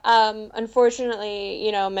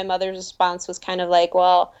Unfortunately, my mother's response was kind of like,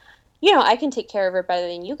 well, I can take care of her better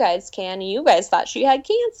than you guys can. You guys thought she had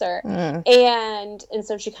cancer. Mm. And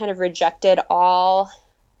so she kind of rejected all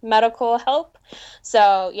medical help.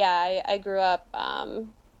 So yeah, I grew up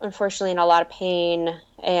unfortunately in a lot of pain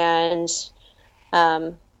and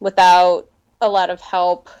without a lot of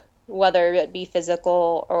help, whether it be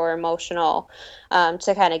physical or emotional,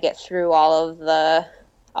 to kind of get through all of the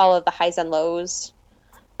highs and lows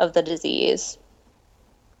of the disease,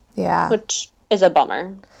 Yeah. which is a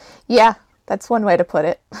bummer. Yeah, that's one way to put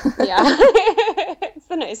it. Yeah. It's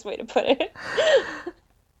a nice way to put it.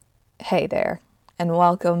 Hey there, and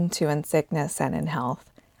welcome to In Sickness and in Health,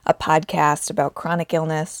 a podcast about chronic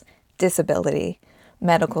illness, disability,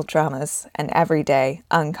 medical traumas, and everyday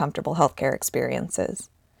uncomfortable healthcare experiences.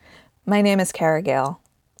 My name is Cara Gale.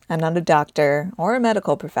 I'm not a doctor or a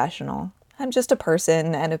medical professional. I'm just a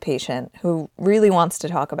person and a patient who really wants to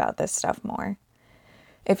talk about this stuff more.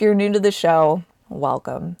 If you're new to the show,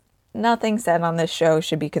 welcome. Nothing said on this show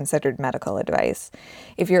should be considered medical advice.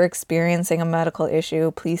 If you're experiencing a medical issue,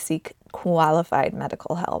 please seek qualified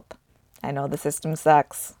medical help. I know the system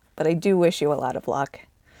sucks, but I do wish you a lot of luck.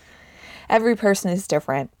 Every person is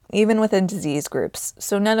different, even within disease groups,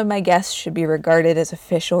 so none of my guests should be regarded as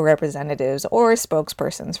official representatives or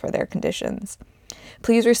spokespersons for their conditions.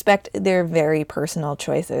 Please respect their very personal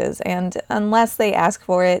choices, and unless they ask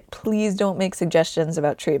for it, please don't make suggestions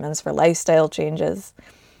about treatments for lifestyle changes,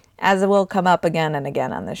 as it will come up again and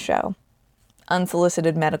again on this show.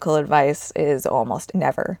 Unsolicited medical advice is almost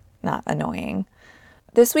never not annoying.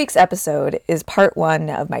 This week's episode is part one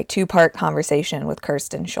of my two-part conversation with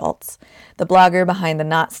Kirsten Schultz, the blogger behind the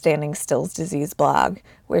Not Standing Still's Disease blog,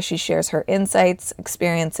 where she shares her insights,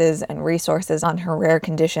 experiences, and resources on her rare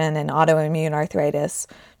condition and autoimmune arthritis,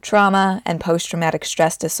 trauma and post-traumatic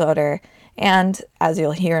stress disorder, and, as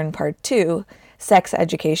you'll hear in part two, sex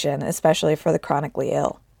education, especially for the chronically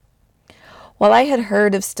ill. While I had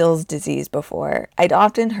heard of Still's disease before, I'd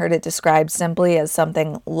often heard it described simply as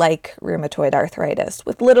something like rheumatoid arthritis,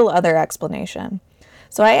 with little other explanation.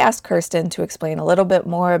 So I asked Kirsten to explain a little bit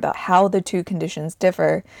more about how the two conditions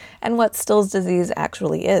differ and what Still's disease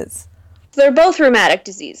actually is. They're both rheumatic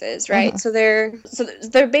diseases, right? Mm-hmm. So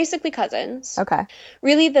they're basically cousins. Okay.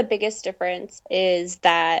 Really, the biggest difference is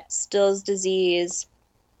that Still's disease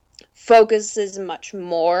focuses much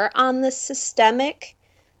more on the systemic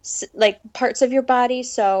parts of your body.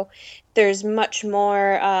 So there's much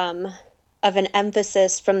more of an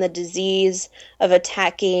emphasis from the disease of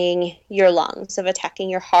attacking your lungs, of attacking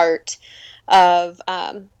your heart, of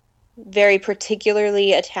very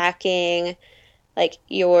particularly attacking like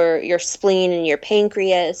your spleen and your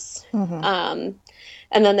pancreas. Mm-hmm.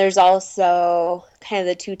 And then there's also kind of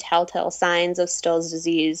the two telltale signs of Still's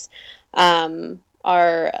disease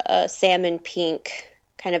are a salmon pink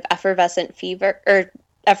kind of effervescent fever or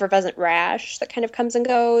effervescent rash that kind of comes and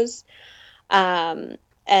goes, and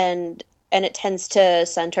it tends to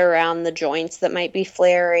center around the joints that might be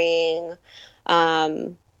flaring,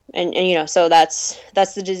 and so that's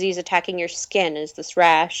the disease attacking your skin is this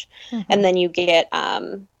rash, Mm-hmm. and then you get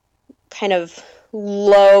kind of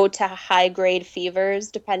low to high grade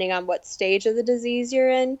fevers depending on what stage of the disease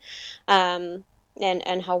you're in, and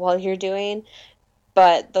how well you're doing,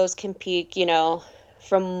 but those can peak,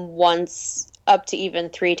 from once up to even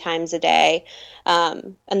 3 times a day.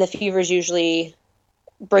 And the fevers usually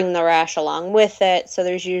bring the rash along with it. So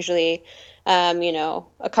there's usually,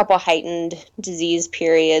 a couple heightened disease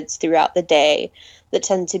periods throughout the day that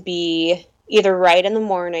tend to be either right in the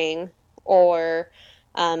morning or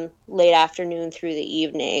late afternoon through the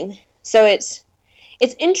evening. So it's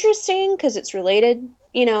interesting because it's related,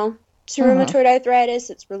 to Mm-hmm. rheumatoid arthritis.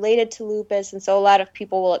 It's related to lupus, and so a lot of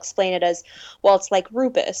people will explain it as, well, it's like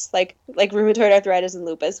lupus, like rheumatoid arthritis and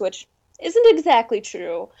lupus, which isn't exactly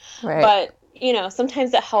true. Right. But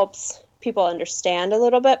sometimes it helps people understand a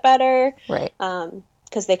little bit better, Right.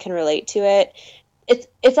 because they can relate to it.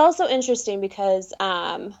 It's also interesting because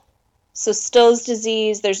so Still's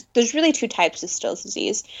disease, there's really two types of Still's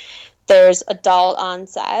disease. There's adult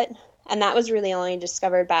onset, and that was really only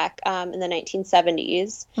discovered back in the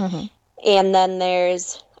 1970s. Mm-hmm. And then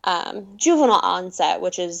there's juvenile onset,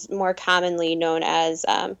 which is more commonly known as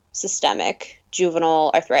systemic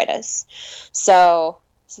juvenile arthritis. So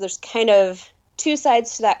there's kind of two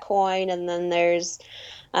sides to that coin, and then there's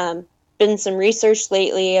been some research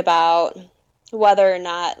lately about whether or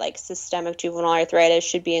not like systemic juvenile arthritis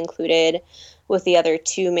should be included with the other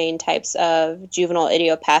two main types of juvenile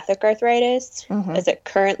idiopathic arthritis, Mm-hmm. as it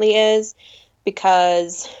currently is,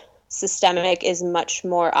 because systemic is much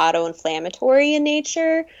more auto-inflammatory in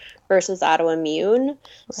nature, versus autoimmune.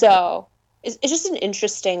 So it's just an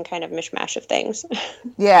interesting kind of mishmash of things.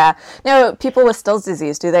 Yeah. Now, people with Still's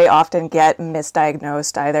disease, do they often get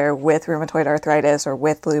misdiagnosed either with rheumatoid arthritis or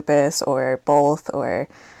with lupus or both, or?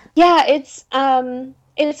 Yeah, it's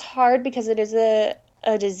hard because it is a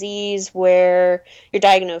disease where your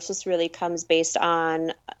diagnosis really comes based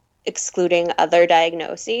on excluding other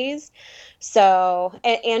diagnoses. So,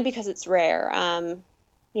 and because it's rare.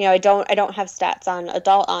 I don't have stats on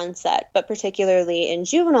adult onset, but particularly in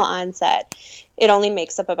juvenile onset, it only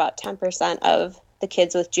makes up about 10% of the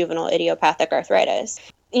kids with juvenile idiopathic arthritis.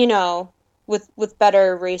 With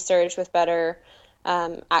better research, with better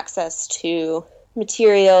access to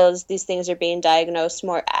materials, these things are being diagnosed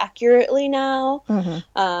more accurately now,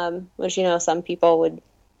 which some people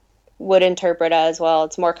would interpret as, well,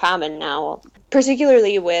 it's more common now,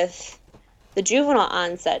 particularly with the juvenile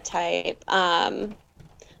onset type.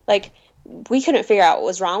 Like, we couldn't figure out what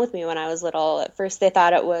was wrong with me when I was little. At first, they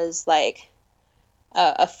thought it was like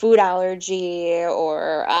a food allergy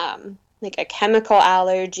or like a chemical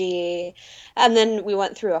allergy. And then we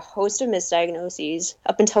went through a host of misdiagnoses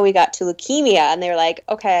up until we got to leukemia. And they were like,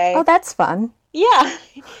 okay. Oh, that's fun. Yeah,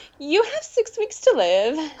 you have 6 weeks to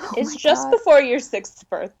live. Oh, it's just before your 6th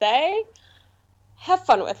birthday. Have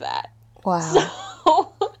fun with that.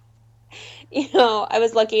 Wow. So, I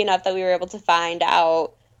was lucky enough that we were able to find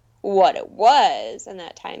out what it was in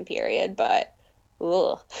that time period, but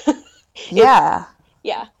ugh. Yeah.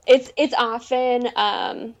 It's often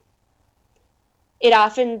it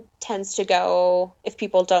often tends to go, if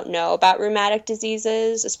people don't know about rheumatic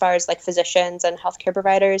diseases, as far as like physicians and healthcare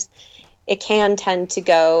providers, it can tend to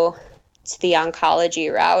go to the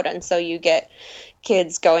oncology route. And so you get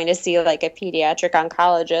kids going to see like a pediatric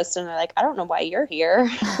oncologist and they're like, I don't know why you're here.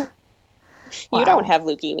 Wow. You don't have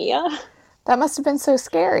leukemia. That must have been so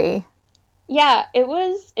scary. Yeah, it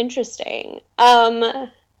was interesting. I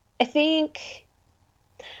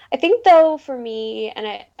think though, for me,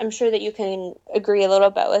 and I'm sure that you can agree a little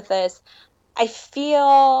bit with this, I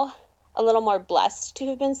feel a little more blessed to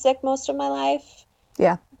have been sick most of my life.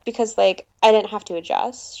 Yeah. Because like I didn't have to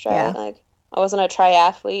adjust, right? Yeah. Like I wasn't a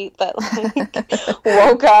triathlete that like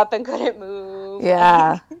woke up and couldn't move.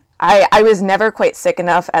 Yeah. I was never quite sick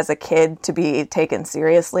enough as a kid to be taken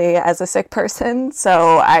seriously as a sick person.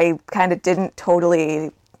 So I kind of didn't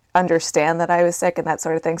totally understand that I was sick and that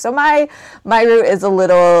sort of thing. So my route is a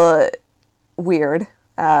little weird.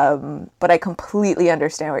 But I completely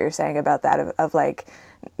understand what you're saying about that of like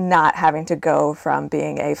not having to go from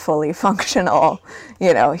being a fully functional,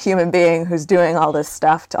 human being who's doing all this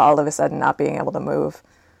stuff to all of a sudden not being able to move.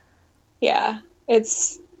 Yeah,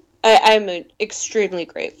 I'm extremely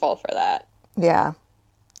grateful for that. Yeah.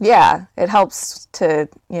 Yeah, it helps to,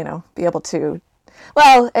 be able to,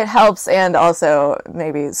 well, it helps and also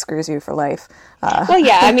maybe screws you for life. Well,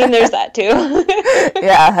 yeah, I mean, there's that too.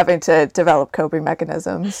 Yeah, having to develop coping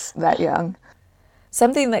mechanisms that young.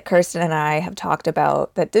 Something that Kirsten and I have talked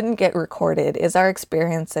about that didn't get recorded is our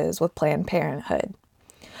experiences with Planned Parenthood.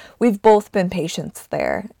 We've both been patients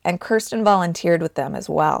there, and Kirsten volunteered with them as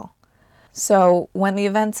well. So when the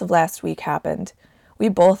events of last week happened, we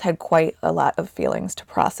both had quite a lot of feelings to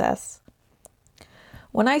process.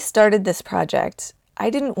 When I started this project, I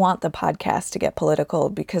didn't want the podcast to get political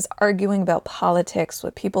because arguing about politics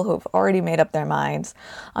with people who have already made up their minds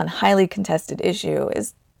on a highly contested issue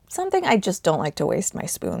is something I just don't like to waste my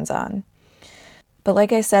spoons on. But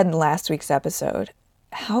like I said in last week's episode,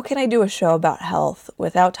 how can I do a show about health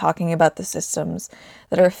without talking about the systems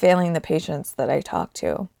that are failing the patients that I talk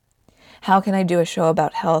to? How can I do a show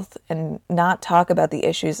about health and not talk about the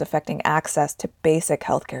issues affecting access to basic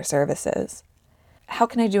healthcare services? How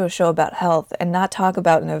can I do a show about health and not talk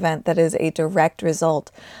about an event that is a direct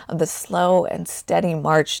result of the slow and steady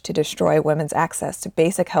march to destroy women's access to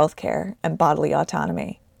basic healthcare and bodily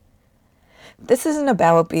autonomy? This isn't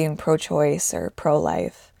about being pro-choice or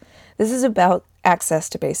pro-life. This is about access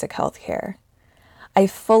to basic healthcare. I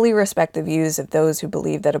fully respect the views of those who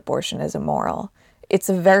believe that abortion is immoral. It's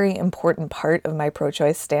a very important part of my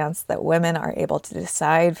pro-choice stance that women are able to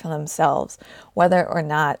decide for themselves whether or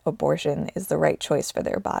not abortion is the right choice for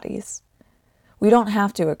their bodies. We don't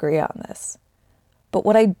have to agree on this. But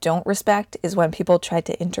what I don't respect is when people try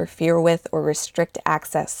to interfere with or restrict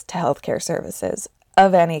access to healthcare services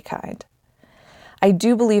of any kind. I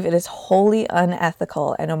do believe it is wholly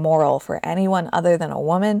unethical and immoral for anyone other than a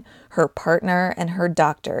woman, her partner, and her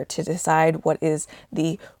doctor to decide what is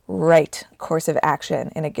the right course of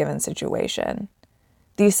action in a given situation.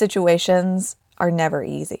 These situations are never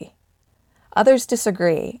easy. Others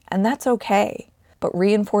disagree, and that's okay. but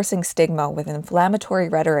reinforcing stigma with inflammatory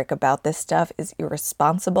rhetoric about this stuff is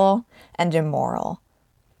irresponsible and immoral.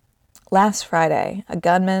 Last Friday, a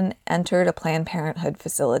gunman entered a Planned Parenthood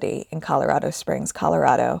facility in Colorado Springs,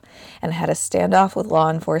 Colorado, and had a standoff with law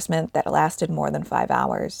enforcement that lasted more than 5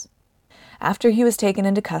 hours. After he was taken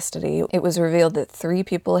into custody, it was revealed that 3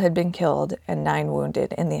 people had been killed and 9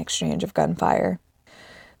 wounded in the exchange of gunfire.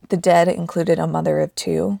 The dead included a mother of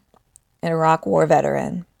 2, an Iraq War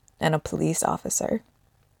veteran, and a police officer.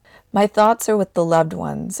 My thoughts are with the loved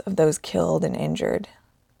ones of those killed and injured,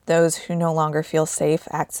 those who no longer feel safe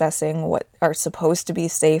accessing what are supposed to be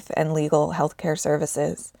safe and legal healthcare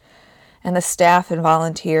services, and the staff and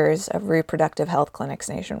volunteers of reproductive health clinics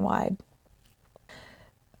nationwide.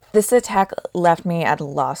 This attack left me at a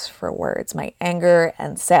loss for words. My anger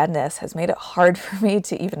and sadness has made it hard for me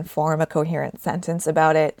to even form a coherent sentence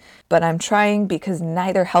about it, but I'm trying because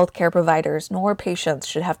neither healthcare providers nor patients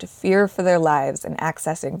should have to fear for their lives in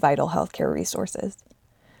accessing vital healthcare resources.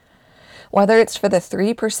 Whether it's for the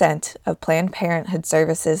 3% of Planned Parenthood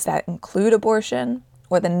services that include abortion,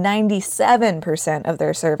 or the 97% of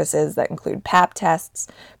their services that include Pap tests,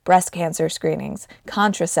 breast cancer screenings,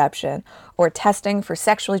 contraception, or testing for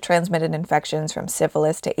sexually transmitted infections from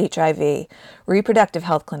syphilis to HIV, reproductive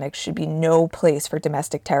health clinics should be no place for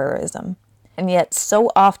domestic terrorism. And yet,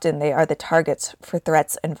 so often they are the targets for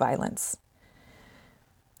threats and violence.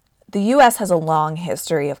 The U.S. has a long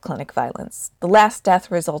history of clinic violence. The last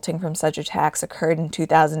death resulting from such attacks occurred in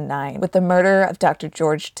 2009 with the murder of Dr.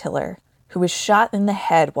 George Tiller, who was shot in the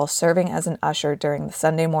head while serving as an usher during the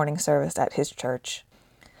Sunday morning service at his church.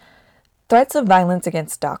 Threats of violence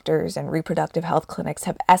against doctors and reproductive health clinics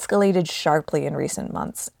have escalated sharply in recent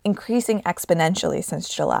months, increasing exponentially since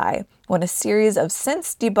July, when a series of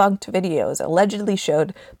since-debunked videos allegedly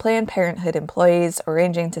showed Planned Parenthood employees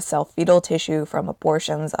arranging to sell fetal tissue from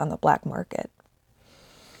abortions on the black market.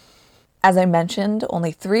 As I mentioned,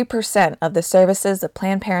 only 3% of the services that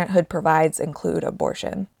Planned Parenthood provides include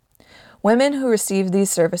abortion. Women who receive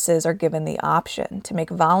these services are given the option to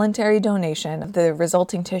make voluntary donation of the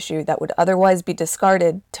resulting tissue that would otherwise be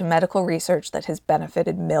discarded to medical research that has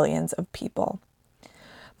benefited millions of people.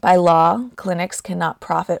 By law, clinics cannot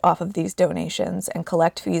profit off of these donations and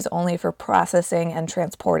collect fees only for processing and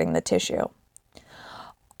transporting the tissue.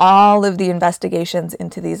 All of the investigations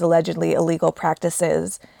into these allegedly illegal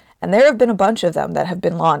practices, and there have been a bunch of them that have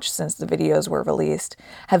been launched since the videos were released,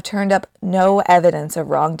 have turned up no evidence of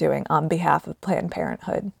wrongdoing on behalf of Planned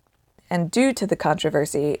Parenthood. And due to the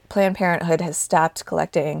controversy, Planned Parenthood has stopped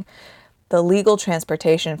collecting the legal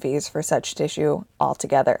transportation fees for such tissue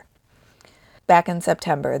altogether. Back in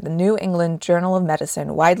September, the New England Journal of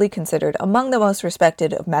Medicine, widely considered among the most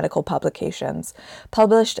respected of medical publications,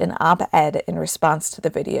 published an op-ed in response to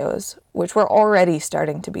the videos, which were already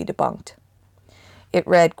starting to be debunked. It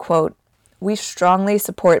read, quote, "We strongly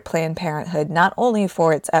support Planned Parenthood not only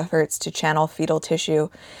for its efforts to channel fetal tissue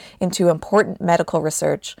into important medical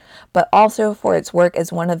research, but also for its work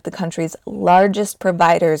as one of the country's largest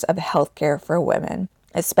providers of health care for women,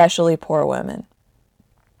 especially poor women."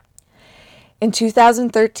 In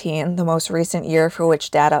 2013, the most recent year for which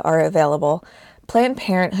data are available, Planned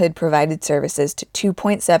Parenthood provided services to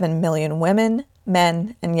 2.7 million women,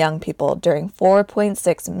 men, and young people during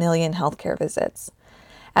 4.6 million healthcare visits.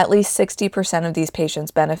 At least 60% of these patients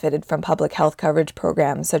benefited from public health coverage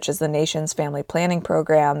programs such as the nation's Family Planning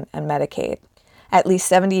Program and Medicaid. At least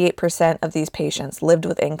 78% of these patients lived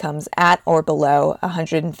with incomes at or below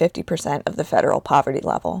 150% of the federal poverty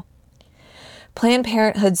level. Planned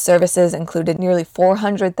Parenthood services included nearly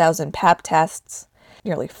 400,000 Pap tests,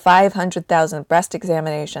 nearly 500,000 breast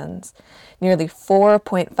examinations, nearly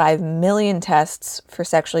 4.5 million tests for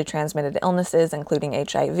sexually transmitted illnesses, including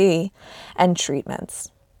HIV, and treatments.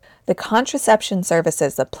 The contraception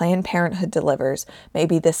services that Planned Parenthood delivers may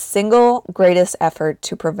be the single greatest effort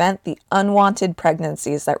to prevent the unwanted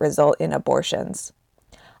pregnancies that result in abortions.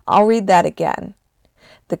 I'll read that again.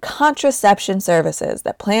 The contraception services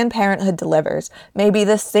that Planned Parenthood delivers may be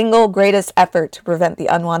the single greatest effort to prevent the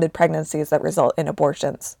unwanted pregnancies that result in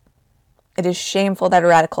abortions. It is shameful that a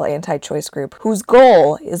radical anti-choice group, whose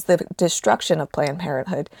goal is the destruction of Planned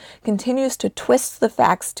Parenthood, continues to twist the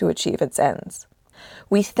facts to achieve its ends.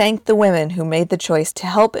 We thank the women who made the choice to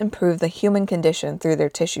help improve the human condition through their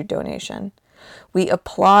tissue donation. We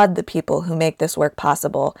applaud the people who make this work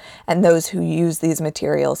possible and those who use these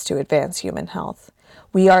materials to advance human health.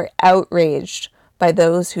 We are outraged by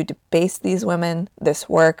those who debase these women, this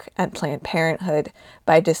work, and Planned Parenthood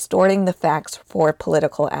by distorting the facts for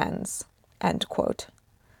political ends." End quote.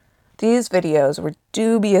 These videos were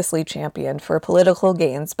dubiously championed for political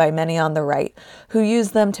gains by many on the right, who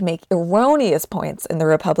used them to make erroneous points in the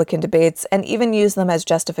Republican debates and even used them as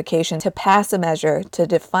justification to pass a measure to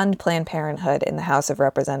defund Planned Parenthood in the House of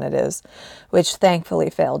Representatives, which thankfully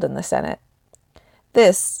failed in the Senate.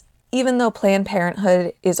 This, even though Planned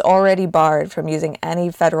Parenthood is already barred from using any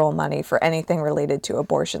federal money for anything related to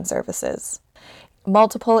abortion services.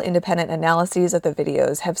 Multiple independent analyses of the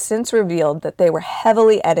videos have since revealed that they were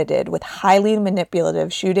heavily edited with highly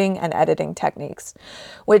manipulative shooting and editing techniques,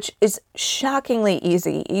 which is shockingly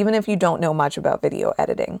easy even if you don't know much about video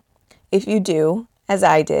editing. If you do, as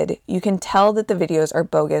I did, you can tell that the videos are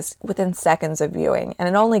bogus within seconds of viewing, and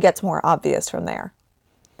it only gets more obvious from there.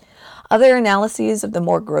 Other analyses of the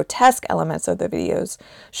more grotesque elements of the videos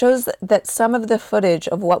shows that some of the footage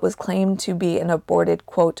of what was claimed to be an aborted,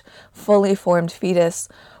 quote, fully formed fetus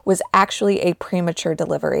was actually a premature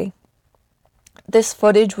delivery. This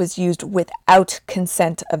footage was used without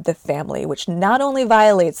consent of the family, which not only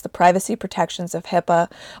violates the privacy protections of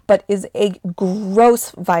HIPAA, but is a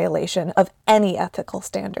gross violation of any ethical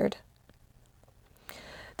standard.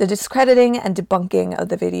 The discrediting and debunking of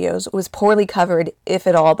the videos was poorly covered, if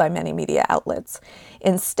at all, by many media outlets.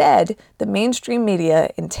 Instead, the mainstream media,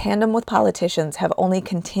 in tandem with politicians, have only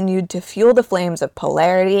continued to fuel the flames of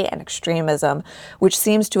polarity and extremism, which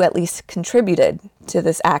seems to at least contributed to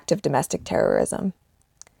this act of domestic terrorism.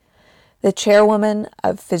 The chairwoman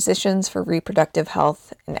of Physicians for Reproductive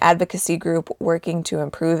Health, an advocacy group working to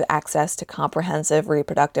improve access to comprehensive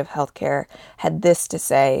reproductive health care, had this to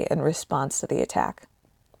say in response to the attack.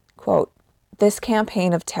 Quote, "This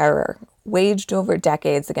campaign of terror, waged over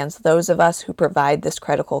decades against those of us who provide this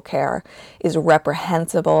critical care, is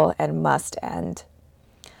reprehensible and must end.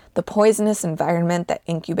 The poisonous environment that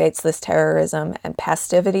incubates this terrorism and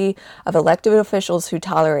passivity of elected officials who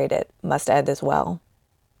tolerate it must end as well.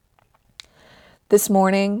 This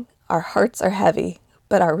morning, our hearts are heavy,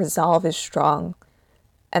 but our resolve is strong.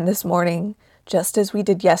 And this morning, just as we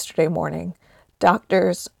did yesterday morning,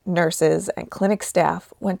 doctors, nurses, and clinic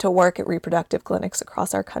staff went to work at reproductive clinics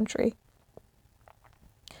across our country.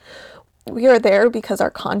 We are there because our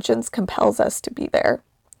conscience compels us to be there.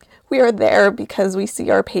 We are there because we see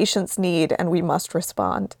our patients' need and we must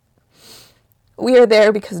respond. We are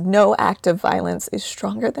there because no act of violence is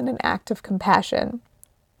stronger than an act of compassion.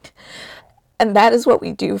 And that is what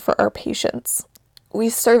we do for our patients. We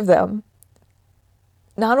serve them,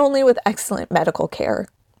 not only with excellent medical care,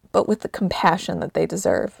 but with the compassion that they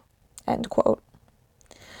deserve." End quote.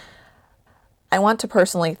 I want to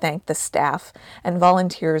personally thank the staff and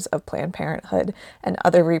volunteers of Planned Parenthood and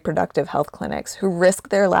other reproductive health clinics who risk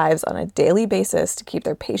their lives on a daily basis to keep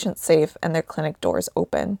their patients safe and their clinic doors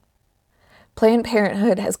open. Planned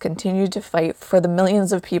Parenthood has continued to fight for the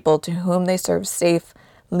millions of people to whom they serve safe,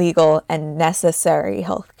 legal, and necessary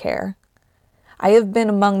health care. I have been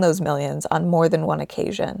among those millions on more than one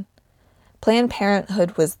occasion. Planned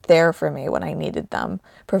Parenthood was there for me when I needed them,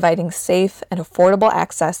 providing safe and affordable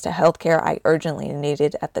access to health care I urgently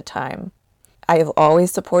needed at the time. I have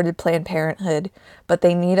always supported Planned Parenthood, but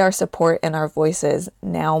they need our support and our voices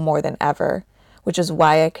now more than ever, which is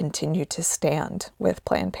why I continue to stand with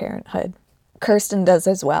Planned Parenthood. Kirsten does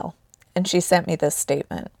as well, and she sent me this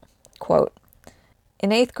statement, quote,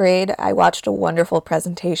 "In 8th grade, I watched a wonderful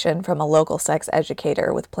presentation from a local sex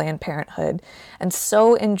educator with Planned Parenthood and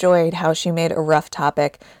so enjoyed how she made a rough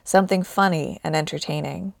topic something funny and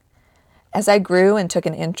entertaining. As I grew and took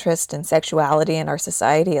an interest in sexuality in our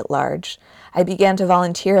society at large, I began to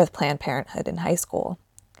volunteer with Planned Parenthood in high school.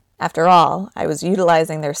 After all, I was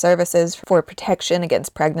utilizing their services for protection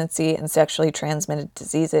against pregnancy and sexually transmitted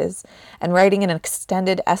diseases, and writing an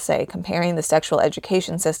extended essay comparing the sexual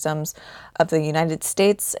education systems of the United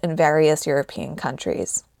States and various European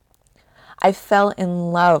countries. I fell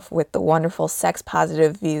in love with the wonderful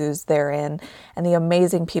sex-positive views therein and the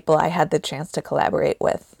amazing people I had the chance to collaborate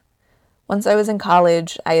with. Once I was in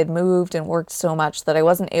college, I had moved and worked so much that I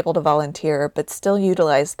wasn't able to volunteer, but still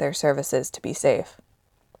utilized their services to be safe.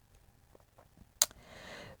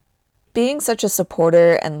 Being such a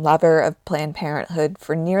supporter and lover of Planned Parenthood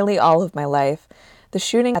for nearly all of my life, the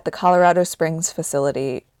shooting at the Colorado Springs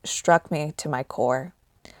facility struck me to my core.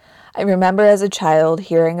 I remember as a child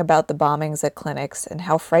hearing about the bombings at clinics and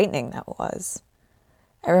how frightening that was.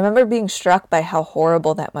 I remember being struck by how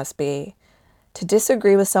horrible that must be, to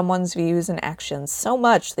disagree with someone's views and actions so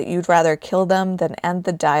much that you'd rather kill them than end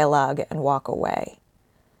the dialogue and walk away.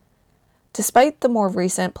 Despite the more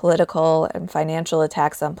recent political and financial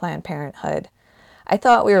attacks on Planned Parenthood, I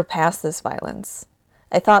thought we were past this violence.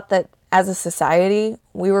 I thought that, as a society,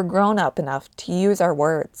 we were grown up enough to use our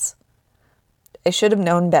words. I should have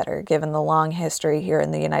known better given the long history here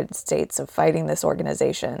in the United States of fighting this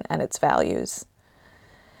organization and its values.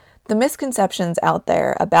 The misconceptions out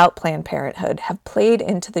there about Planned Parenthood have played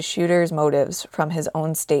into the shooter's motives from his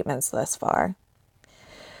own statements thus far.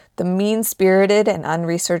 The mean-spirited and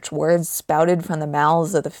unresearched words spouted from the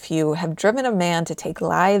mouths of the few have driven a man to take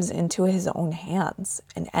lives into his own hands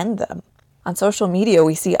and end them. On social media,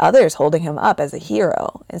 we see others holding him up as a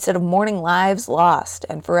hero, instead of mourning lives lost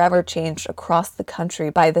and forever changed across the country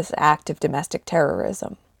by this act of domestic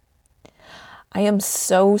terrorism. I am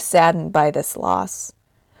so saddened by this loss,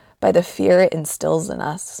 by the fear it instills in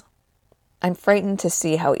us. I'm frightened to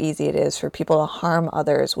see how easy it is for people to harm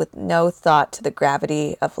others with no thought to the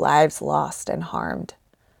gravity of lives lost and harmed.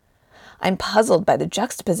 I'm puzzled by the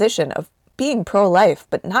juxtaposition of being pro-life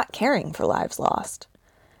but not caring for lives lost.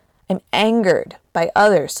 I'm angered by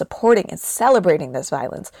others supporting and celebrating this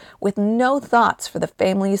violence with no thoughts for the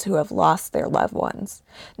families who have lost their loved ones,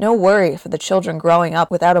 no worry for the children growing up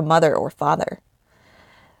without a mother or father.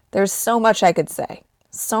 There's so much I could say,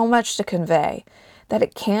 so much to convey, that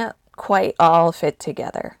it can't quite all fit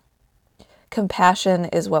together. Compassion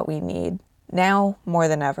is what we need, now more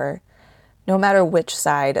than ever, no matter which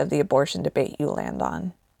side of the abortion debate you land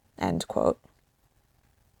on." End quote.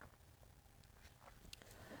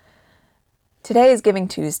 Today is Giving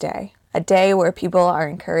Tuesday, a day where people are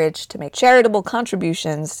encouraged to make charitable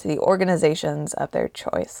contributions to the organizations of their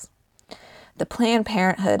choice. The Planned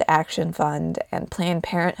Parenthood Action Fund and Planned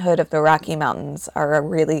Parenthood of the Rocky Mountains are a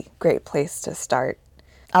really great place to start.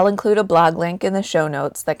 I'll include a blog link in the show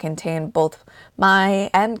notes that contain both my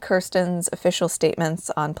and Kirsten's official statements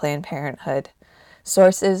on Planned Parenthood,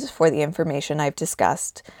 sources for the information I've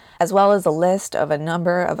discussed, as well as a list of a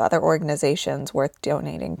number of other organizations worth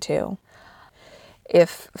donating to.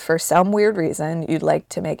 If, for some weird reason, you'd like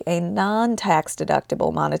to make a non-tax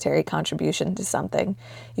deductible monetary contribution to something,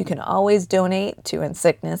 you can always donate to In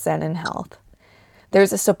Sickness and in Health.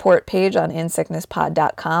 There's a support page on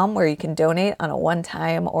insicknesspod.com where you can donate on a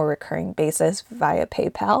one-time or recurring basis via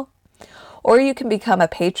PayPal, or you can become a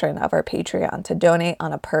patron of our Patreon to donate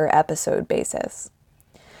on a per-episode basis.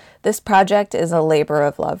 This project is a labor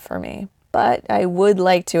of love for me, but I would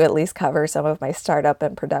like to at least cover some of my startup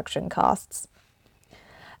and production costs.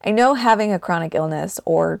 I know having a chronic illness,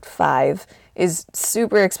 or 5, is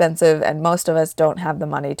super expensive and most of us don't have the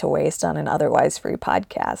money to waste on an otherwise free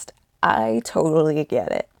podcast. I totally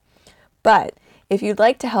get it. But if you'd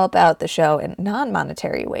like to help out the show in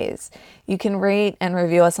non-monetary ways, you can rate and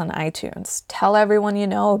review us on iTunes, tell everyone you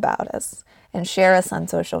know about us, and share us on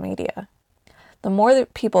social media. The more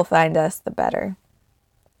that people find us, the better.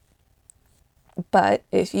 But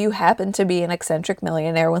if you happen to be an eccentric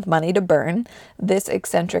millionaire with money to burn, this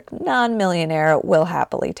eccentric non-millionaire will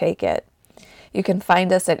happily take it. You can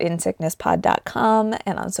find us at insicknesspod.com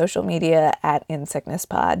and on social media at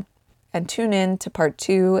insicknesspod. And tune in to part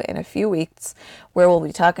 2 in a few weeks, where we'll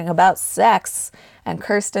be talking about sex and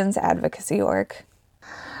Kirsten's advocacy work.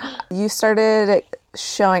 You started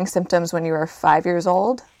showing symptoms when you were 5 years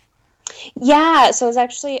old? Yeah, so it was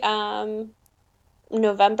actually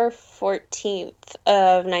November 14th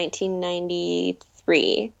of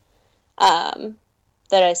 1993 that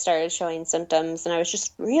I started showing symptoms, and I was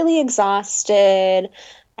just really exhausted.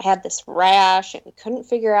 I had this rash and couldn't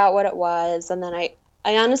figure out what it was, and then I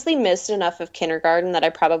honestly missed enough of kindergarten that I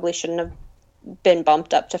probably shouldn't have been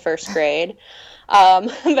bumped up to first grade.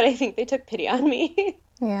 But I think they took pity on me.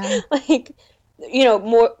 Yeah. Like,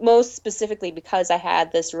 most specifically because I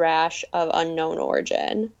had this rash of unknown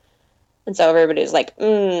origin. And so everybody was like,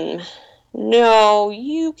 no,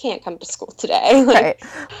 you can't come to school today. Right.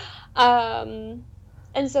 And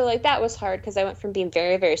so, that was hard because I went from being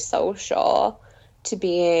very, very social to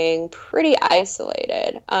being pretty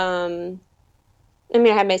isolated. I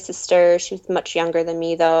had my sister. She was much younger than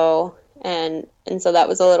me, though. And so that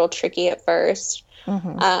was a little tricky at first.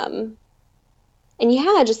 Mm-hmm. And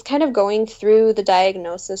yeah, just kind of going through the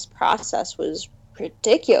diagnosis process was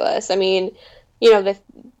ridiculous.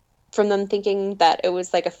 From them thinking that it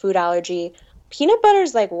was like a food allergy, peanut butter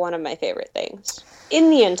is like one of my favorite things in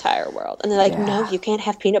the entire world. And they're like, no, you can't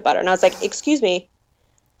have peanut butter. And I was like, excuse me,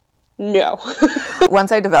 no.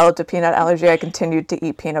 Once I developed a peanut allergy, I continued to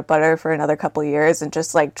eat peanut butter for another couple years and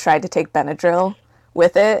just tried to take Benadryl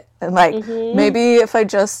with it. And maybe if I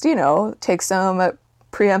just, take some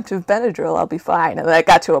preemptive Benadryl, I'll be fine. And then I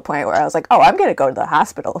got to a point where I was like, oh, I'm going to go to the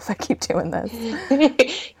hospital if I keep doing this.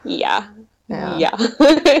 Yeah.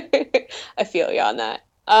 I feel you on that.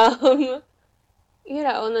 And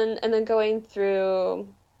then going through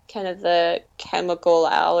kind of the chemical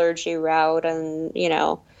allergy route, and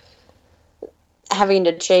having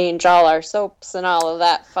to change all our soaps and all of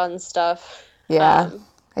that fun stuff. Yeah, Um,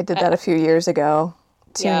 I did I, that a few years ago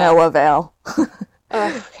to yeah. no avail.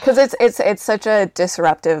 Oh, Because it's such a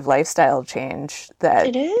disruptive lifestyle change that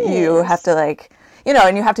it you have is. to like,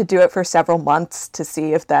 and you have to do it for several months to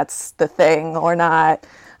see if that's the thing or not.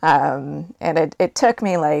 And it took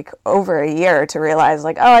me like over a year to realize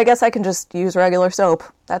like, oh, I guess I can just use regular soap.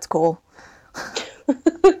 That's cool.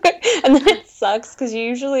 And then it sucks because you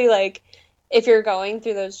usually like if you're going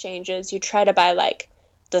through those changes, you try to buy like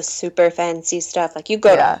the super fancy stuff. Like you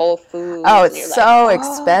go to Yeah. Whole Oh, Foods and it's you're like, so oh.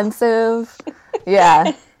 expensive.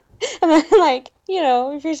 Yeah. And then like,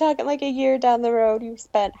 if you're talking like a year down the road, you've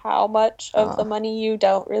spent how much of the Oh, money you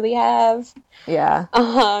don't really have yeah.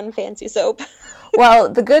 on fancy soap? Well,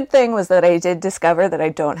 the good thing was that I did discover that I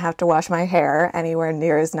don't have to wash my hair anywhere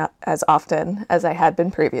near as not as often as I had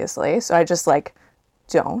been previously. So I just like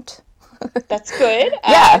don't. That's good.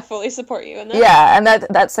 I Yeah. fully support you in that. Yeah, and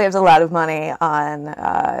that saves a lot of money on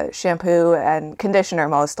shampoo and conditioner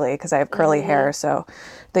mostly because I have curly Hmm. hair, so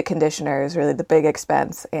the conditioner is really the big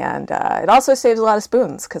expense, and it also saves a lot of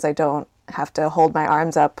spoons because I don't have to hold my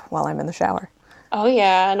arms up while I'm in the shower. Oh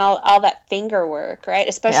yeah, and all that finger work, right?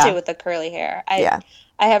 Especially Yeah, with the curly hair. I yeah,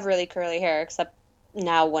 I have really curly hair, except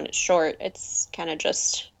now when it's short, it's kind of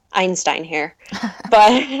just Einstein hair.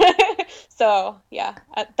 But so yeah,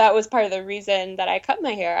 that was part of the reason that I cut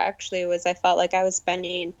my hair actually was I felt like I was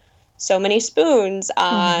spending so many spoons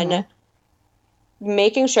hmm on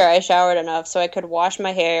making sure I showered enough so I could wash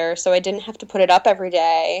my hair so I didn't have to put it up every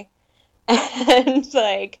day. And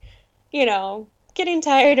like, you know, getting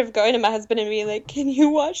tired of going to my husband and being like, "Can you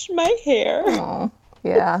wash my hair?" oh,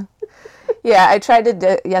 yeah. Yeah, I tried to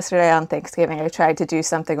do yesterday on Thanksgiving. I tried to do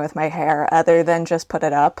something with my hair other than just put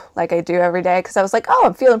it up like I do every day because I was like, "Oh,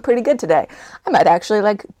 I'm feeling pretty good today. I might actually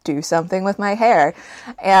like do something with my hair."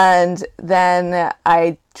 And then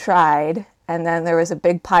I tried, and then there was a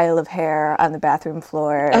big pile of hair on the bathroom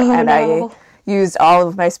floor, Oh and I no. used all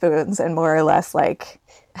of my spoons and more or less like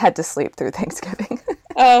had to sleep through Thanksgiving.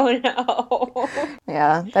 Oh no.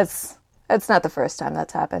 Yeah, that's not the first time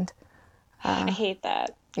that's happened. I hate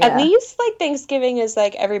that. At Yeah. least like Thanksgiving is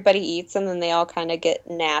like everybody eats and then they all kind of get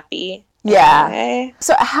nappy in a Yeah. way.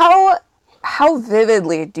 So how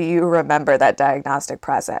vividly do you remember that diagnostic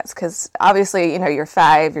process? Because obviously, you're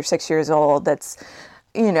 5, you're 6 years old. That's,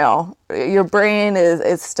 your brain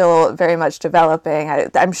is still very much developing.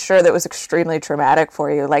 I'm sure that was extremely traumatic for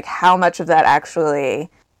you. Like, how much of that actually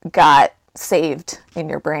got saved in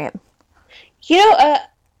your brain? You know,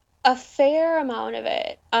 a fair amount of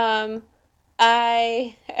it.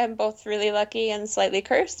 I am both really lucky and slightly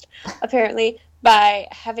cursed, apparently, by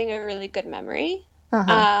having a really good memory. Uh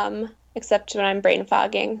huh. Except when I'm brain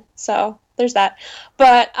fogging. So there's that.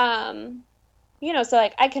 But so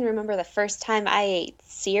like I can remember the first time I ate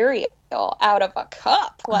cereal out of a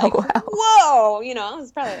cup. Oh Like, wow. whoa, I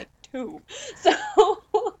was probably like 2. So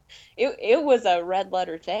it was a red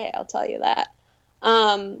letter day, I'll tell you that.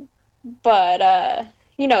 Um, but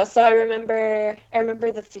so I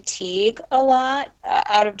remember the fatigue a lot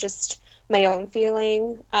out of just my own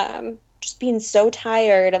feeling. Just being so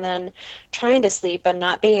tired and then trying to sleep and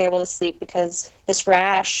not being able to sleep because this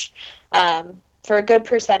rash, for a good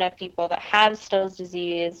percent of people that have Still's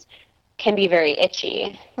disease, can be very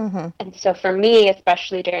itchy. Mm-hmm. And so for me,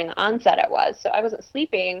 especially during the onset, it was. So I wasn't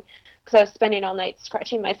sleeping because I was spending all night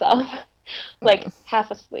scratching myself, like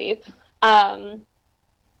half asleep. Um,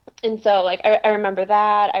 and so like I remember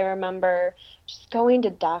that. I remember just going to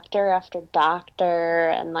doctor after doctor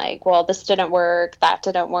and like, well, this didn't work, that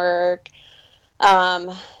didn't work. Um,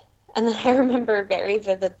 and then I remember very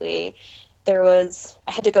vividly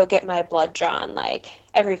I had to go get my blood drawn like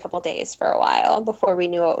every couple days for a while before we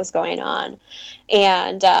knew what was going on.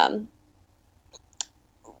 And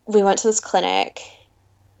we went to this clinic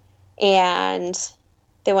and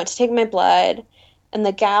they went to take my blood and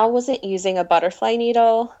the gal wasn't using a butterfly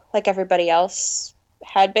needle like everybody else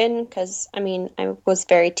had been because I was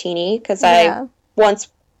very teeny because I Yeah. once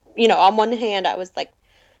on one hand I was like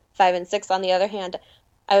 5 and 6, on the other hand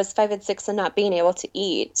I was 5 and 6 and not being able to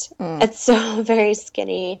eat, Mm. and so very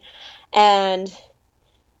skinny, and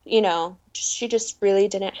she just really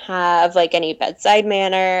didn't have like any bedside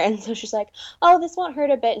manner, and so she's like, oh, this won't hurt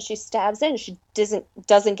a bit, and she stabs in, she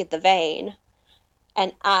doesn't get the vein,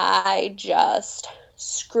 and I just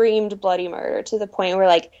screamed bloody murder to the point where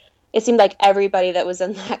like it seemed like everybody that was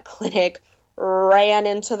in that clinic ran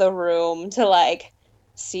into the room to like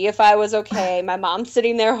see if I was okay. My mom's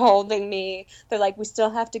sitting there holding me. They're like, we still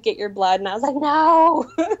have to get your blood. And I was like, no.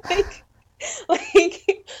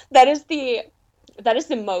 like that is the that is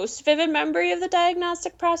the most vivid memory of the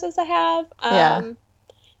diagnostic process I have. Yeah.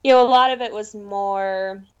 A lot of it was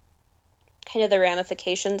more kind of the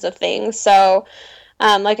ramifications of things. So,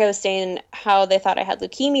 like I was saying, how they thought I had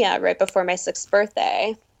leukemia right before my 6th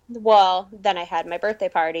birthday. Well, then I had my birthday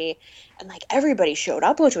party, and like everybody showed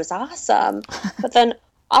up, which was awesome. But then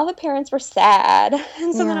all the parents were sad,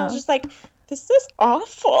 and so then I was Yeah. just like, "This is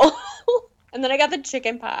awful." And then I got the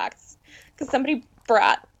chicken pox because somebody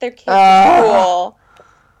brought their kid to school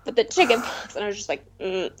with the chicken pox, and I was just like,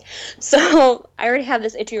 So I already have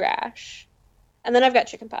this itchy rash. And then I've got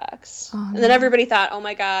chicken pox. Oh, And no. then everybody thought, oh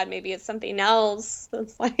my God, maybe it's something else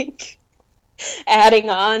that's like adding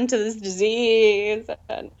on to this disease.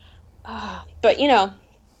 And, but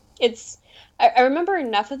I remember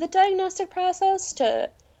enough of the diagnostic process to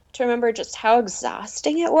remember just how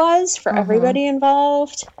exhausting it was for everybody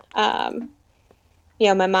involved.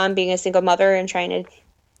 My mom being a single mother and trying to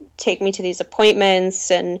take me to these appointments,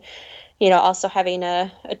 and, also having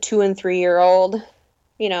a 2 and 3-year-old,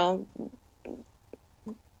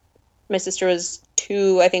 my sister was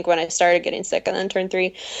 2, I think, when I started getting sick, and then turned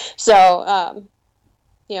 3. So,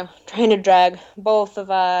 trying to drag both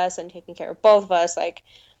of us and taking care of both of us, like,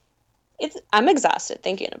 I'm exhausted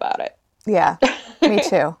thinking about it. Yeah, me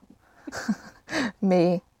too.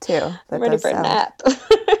 Me too. That I'm ready for a nap.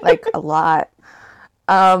 like a lot.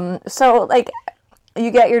 So, like,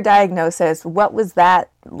 you get your diagnosis. What was that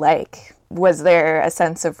like? Was there a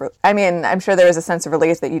sense of, I'm sure there was a sense of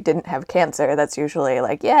relief that you didn't have cancer. That's usually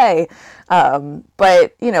like, yay.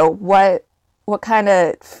 But, what kind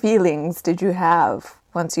of feelings did you have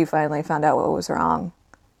once you finally found out what was wrong?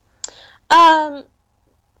 I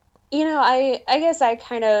guess I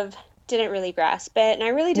kind of didn't really grasp it, and I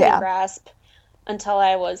really didn't grasp until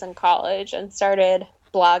I was in college and started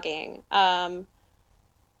blogging.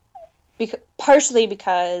 Partially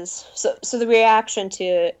because, so the reaction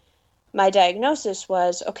to my diagnosis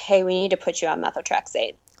was, okay, we need to put you on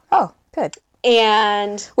methotrexate. Oh, good.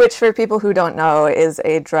 And which, for people who don't know, is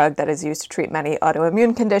a drug that is used to treat many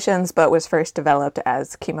autoimmune conditions, but was first developed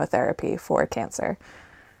as chemotherapy for cancer.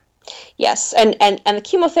 Yes, and the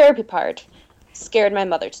chemotherapy part scared my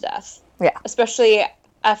mother to death. Yeah. Especially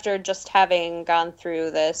after just having gone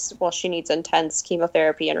through this, well, she needs intense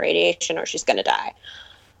chemotherapy and radiation or she's going to die.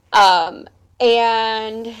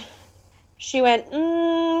 And she went,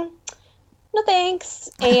 no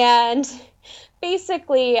thanks. And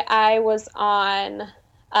basically I was on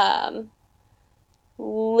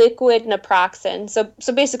liquid naproxen. So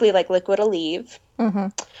basically like liquid Aleve.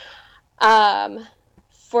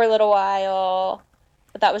 For a little while.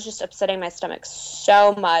 But that was just upsetting my stomach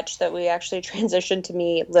so much that we actually transitioned to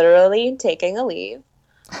me literally taking Aleve.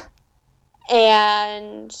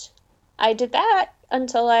 And I did that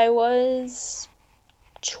until I was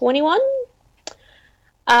 21.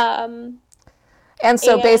 And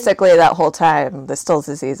so basically that whole time, the Still's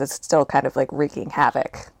disease is still kind of like wreaking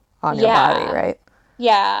havoc on your body, right?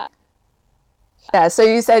 Yeah. Yeah, so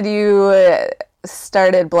you said you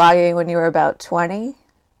started blogging when you were about 20?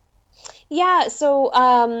 Yeah, so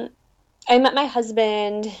I met my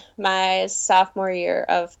husband my sophomore year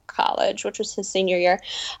of college, which was his senior year.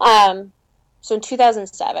 So in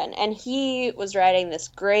 2007, and he was writing this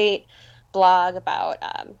great blog about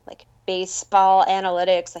like baseball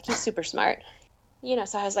analytics. Like, he's super smart,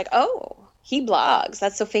 so I was like, oh, he blogs,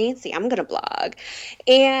 that's so fancy, I'm gonna blog.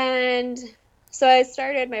 And so I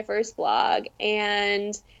started my first blog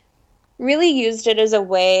and really used it as a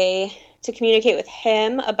way to communicate with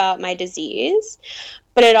him about my disease,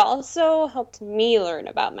 but it also helped me learn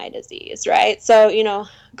about my disease, right? So,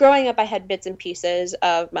 growing up, I had bits and pieces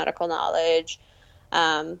of medical knowledge.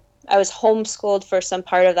 I was homeschooled for some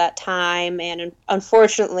part of that time, and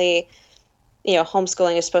unfortunately,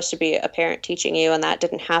 homeschooling is supposed to be a parent teaching you, and that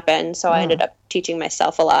didn't happen, so I ended up teaching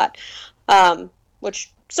myself a lot,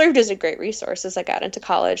 which served as a great resource as I got into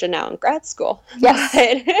college and now in grad school. Yes.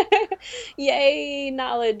 But, yay,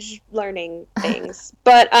 knowledge learning things.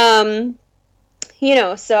 But,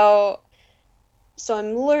 so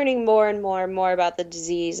I'm learning more and more and more about the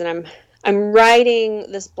disease, and I'm writing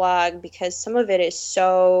this blog because some of it is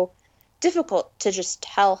so difficult to just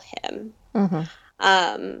tell him.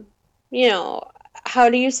 How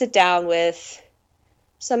do you sit down with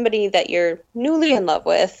somebody that you're newly in love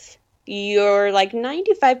with, you're like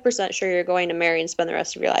 95% sure you're going to marry and spend the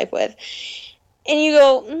rest of your life with, and you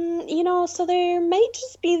go, so there might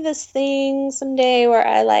just be this thing someday where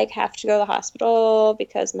I like have to go to the hospital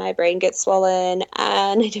because my brain gets swollen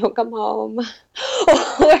and I don't come home.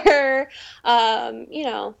 Or,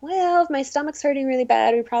 well, if my stomach's hurting really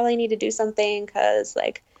bad, we probably need to do something because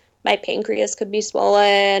like my pancreas could be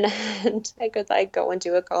swollen and I could like go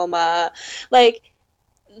into a coma. Like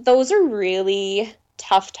those are really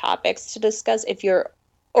tough topics to discuss if you're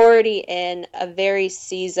already in a very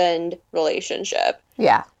seasoned relationship.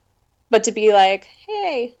 Yeah. But to be like,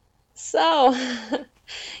 hey, so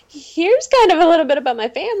here's kind of a little bit about my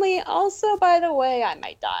family. Also, by the way, I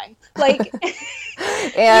might die. Like,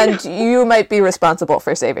 and you might be responsible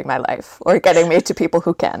for saving my life or getting me to people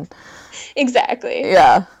who can. Exactly.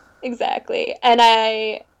 Yeah. Exactly. And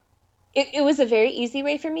it was a very easy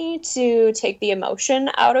way for me to take the emotion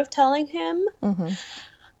out of telling him,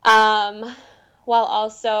 while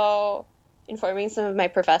also informing some of my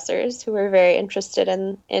professors who were very interested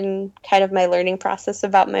in kind of my learning process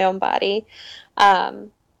about my own body,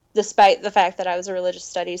 despite the fact that I was a religious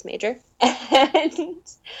studies major. And,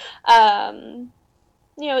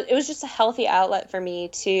 it was just a healthy outlet for me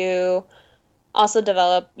to also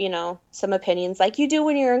develop, some opinions like you do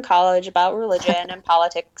when you're in college about religion and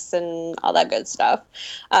politics and all that good stuff.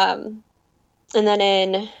 And then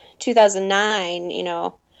in 2009,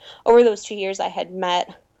 over those 2 years, I had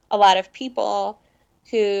met a lot of people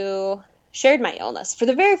who shared my illness. For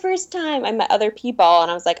the very first time, I met other people,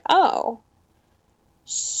 and I was like, oh,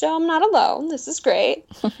 so I'm not alone. This is great.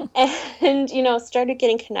 And, started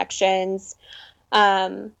getting connections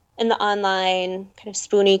in the online kind of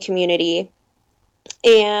Spoonie community.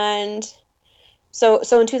 And so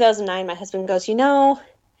in 2009, my husband goes,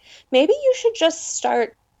 maybe you should just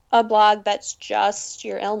start a blog that's just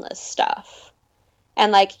your illness stuff.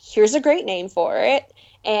 And like, here's a great name for it.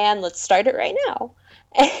 And let's start it right now.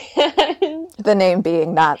 And the name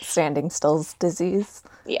being Not Standing Still's Disease.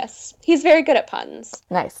 Yes. He's very good at puns.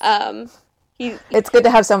 Nice. It's good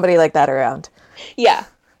to have somebody like that around. Yeah.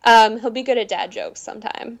 He'll be good at dad jokes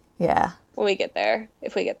sometime. Yeah. When we get there,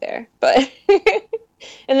 if we get there. But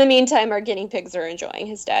in the meantime, our guinea pigs are enjoying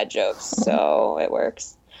his dad jokes, so it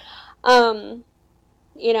works. So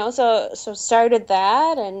started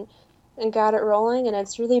that and got it rolling, and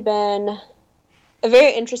it's really been a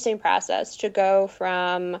very interesting process to go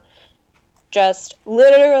from just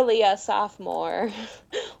literally a sophomore,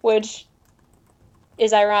 which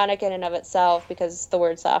is ironic in and of itself because the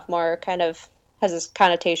word sophomore kind of has this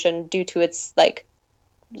connotation due to its like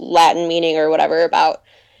Latin meaning or whatever about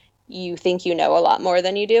you think you know a lot more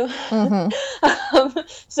than you do.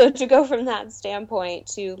 So to go from that standpoint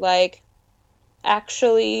to like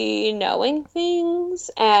actually knowing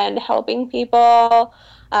things and helping people,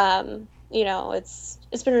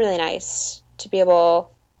 it's been really nice to be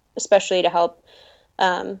able, especially to help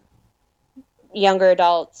younger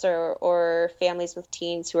adults or families with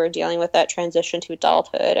teens who are dealing with that transition to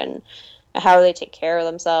adulthood, and how do they take care of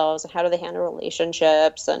themselves and how do they handle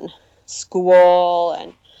relationships and school,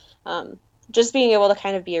 and just being able to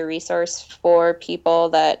kind of be a resource for people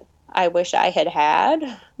that I wish I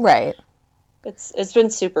had. Right. It's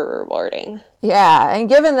been super rewarding. Yeah, and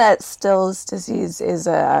given that Still's disease is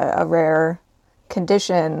a rare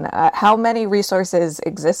condition, how many resources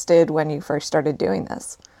existed when you first started doing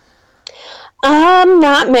this?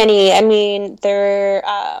 Not many. I mean, there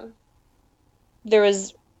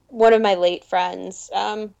was one of my late friends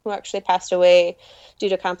who actually passed away due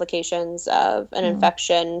to complications of an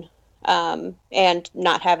infection and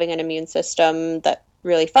not having an immune system that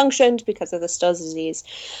really functioned because of the Still's disease.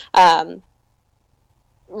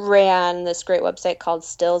 Ran this great website called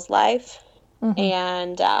Still's Life.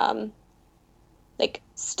 And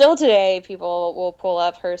still today, people will pull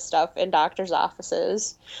up her stuff in doctor's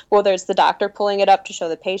offices. Well, there's the doctor pulling it up to show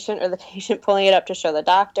the patient or the patient pulling it up to show the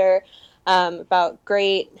doctor about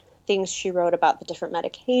great things she wrote about the different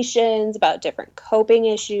medications, about different coping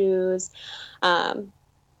issues.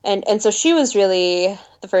 And so she was really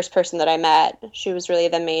the first person that I met. She was really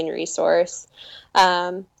the main resource.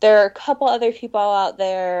 There are a couple other people out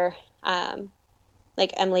there,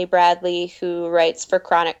 like Emily Bradley, who writes for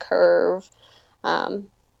Chronic Curve.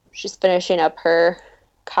 She's finishing up her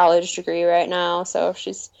college degree right now, so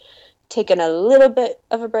she's taken a little bit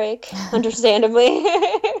of a break, understandably.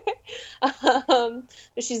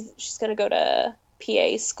 She's going to go to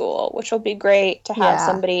PA school, which will be great to have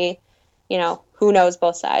somebody, who knows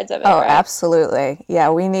both sides of it. Oh, right? Absolutely. Yeah,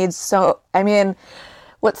 we need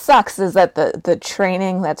what sucks is that the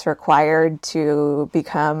training that's required to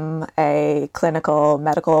become a clinical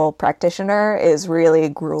medical practitioner is really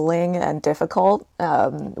grueling and difficult,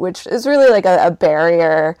 which is really like a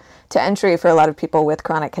barrier to entry for a lot of people with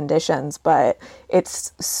chronic conditions. But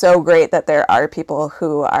it's so great that there are people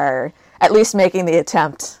who are at least making the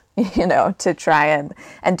attempt, to try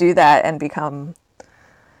and do that and become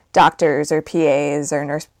doctors or PAs or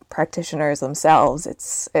nurse practitioners themselves.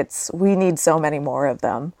 We need so many more of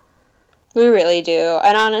them. We really do.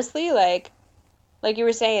 And honestly, like you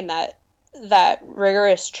were saying, that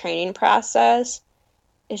rigorous training process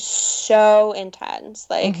is so intense.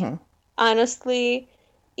 Like, Hmm. honestly,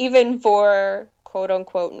 even for quote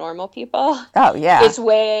unquote normal people, Oh, yeah. it's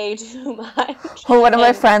way too much. Well, one of my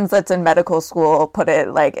And friends that's in medical school put it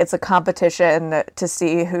like it's a competition to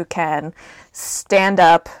see who can stand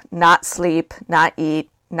up, not sleep, not eat,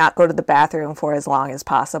 not go to the bathroom for as long as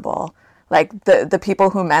possible. Like the people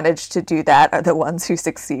who manage to do that are the ones who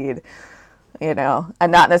succeed,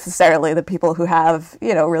 and not necessarily the people who have,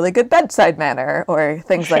 really good bedside manner or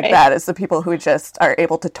things like right. that. It's the people who just are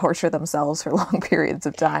able to torture themselves for long periods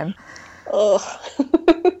of time. Ugh.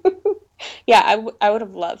 Yeah, I would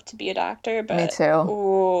have loved to be a doctor, Me but too.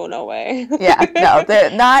 oh, no way. Yeah, no,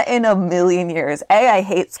 not in a million years. A, I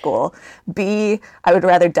hate school. B, I would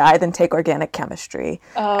rather die than take organic chemistry.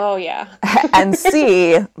 Oh, yeah. And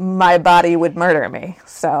C, my body would murder me.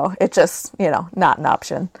 So it just, not an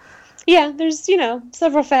option. Yeah, there's,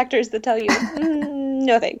 several factors that tell you,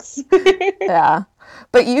 no thanks. Yeah.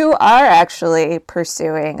 But you are actually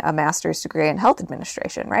pursuing a master's degree in health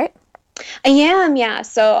administration, right? I am, yeah.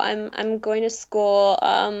 So I'm going to school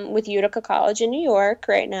with Utica College in New York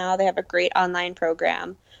right now. They have a great online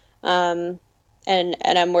program. Um, and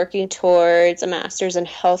I'm working towards a master's in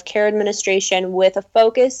healthcare administration with a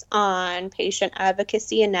focus on patient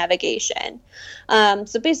advocacy and navigation.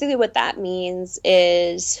 So basically what that means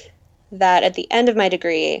is that at the end of my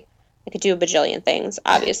degree, I could do a bajillion things,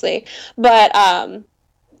 obviously, but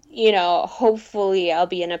hopefully I'll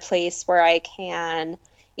be in a place where I can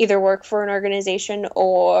either work for an organization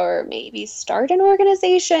or maybe start an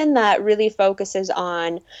organization that really focuses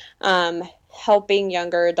on helping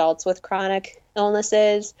younger adults with chronic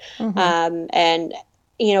illnesses. Mm-hmm. And,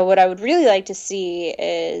 what I would really like to see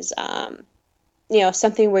is,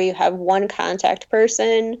 something where you have one contact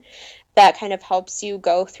person that kind of helps you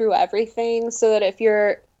go through everything so that if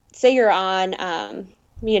say you're on,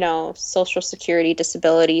 social security,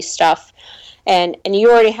 disability stuff, and you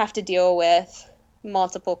already have to deal with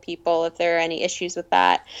multiple people if there are any issues with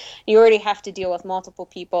that. You already have to deal with multiple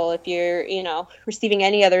people if you're, receiving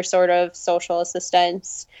any other sort of social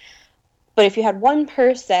assistance. But if you had one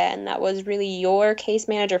person that was really your case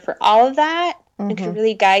manager for all of that and Mm-hmm. could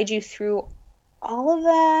really guide you through all of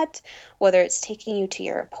that, whether it's taking you to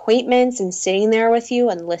your appointments and sitting there with you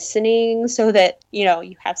and listening so that,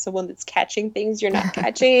 you have someone that's catching things you're not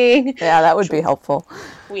catching, Yeah, that would which be helpful.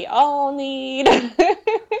 we all need.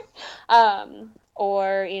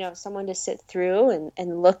 Or, someone to sit through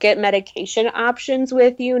and look at medication options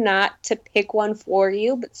with you, not to pick one for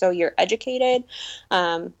you, but so you're educated.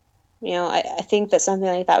 Um, I think that something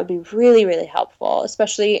like that would be really, really helpful,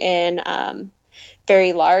 especially in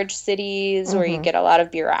very large cities where you Mm-hmm. get a lot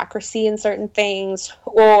of bureaucracy in certain things,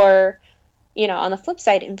 or, on the flip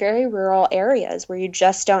side, in very rural areas where you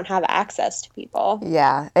just don't have access to people.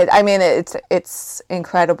 Yeah, I mean it's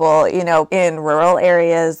incredible. In rural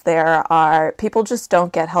areas, there are people just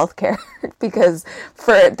don't get health care because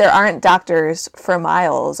there aren't doctors for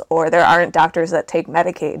miles, or there aren't doctors that take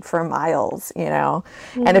Medicaid for miles. And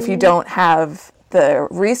if you Mm-hmm. don't have the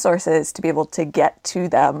resources to be able to get to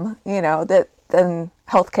them, that then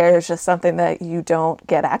healthcare is just something that you don't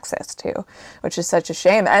get access to, which is such a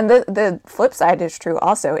shame. And the flip side is true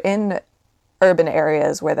also in urban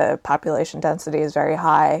areas where the population density is very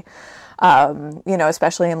high,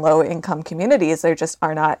 especially in low income communities, there just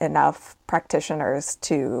are not enough practitioners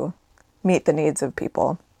to meet the needs of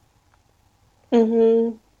people.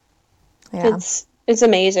 Mm-hmm. Yeah. It's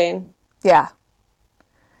amazing. Yeah.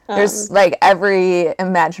 There's Um, like every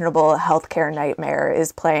imaginable healthcare nightmare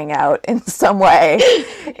is playing out in some way,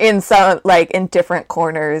 in different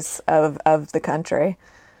corners of the country.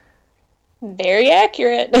 Very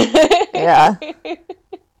accurate. Yeah.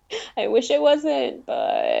 I wish it wasn't,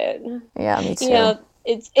 but Yeah, me too.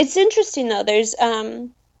 it's interesting though. There's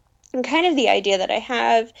kind of the idea that I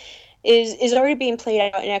have is already being played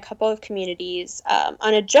out in a couple of communities.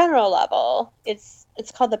 On a general level, it's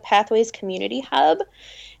called the Pathways Community Hub,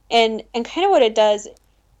 and kind of what it does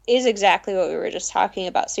is exactly what we were just talking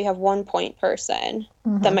about. So you have one point person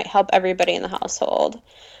that Hmm. might help everybody in the household.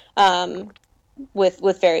 Um, with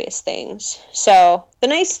various things. So the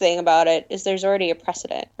nice thing about it is there's already a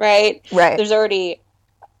precedent, right? Right. There's already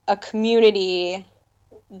a community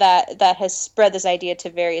that has spread this idea to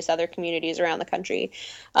various other communities around the country.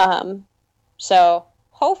 Um, so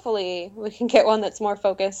hopefully we can get one that's more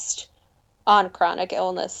focused on chronic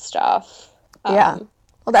illness stuff. Yeah. Um,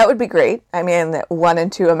 Well, that would be great. I mean, 1 in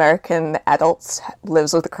 2 American adults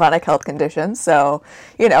lives with a chronic health condition. So,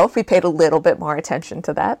 if we paid a little bit more attention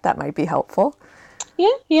to that, that might be helpful.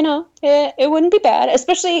 yeah, it wouldn't be bad,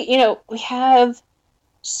 especially, we have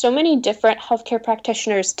so many different healthcare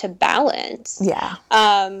practitioners to balance. Yeah.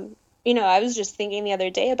 I was just thinking the other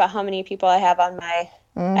day about how many people I have on I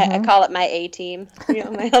Mm-hmm. call it my A team,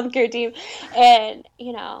 my healthcare team. And,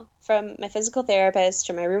 from my physical therapist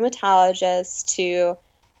to my rheumatologist to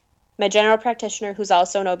my general practitioner, who's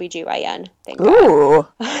also an OBGYN. Thank God. Ooh,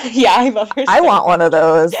 Yeah, I love her I so want one of much.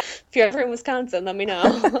 those. If you're ever in Wisconsin, let me know.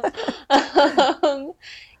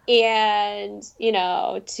 And,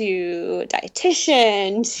 to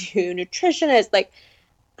dietitian, to nutritionist, like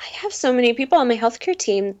I have so many people on my healthcare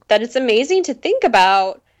team that it's amazing to think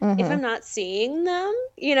about if Mm-hmm. I'm not seeing them,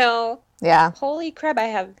 Yeah. holy crap, I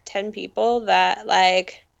have 10 people that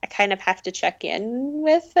like I kind of have to check in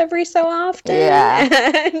with every so often Yeah.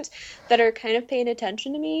 and that are kind of paying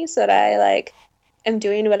attention to me so that I like am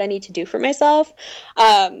doing what I need to do for myself.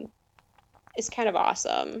 Is kind of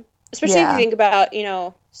awesome. Especially if you Yeah. think about,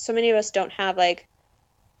 so many of us don't have like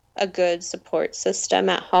a good support system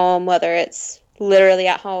at home, whether it's literally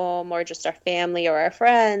at home or just our family or our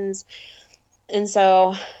friends. And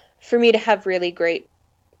so for me to have really great,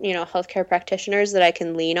 healthcare practitioners that I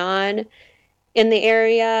can lean on in the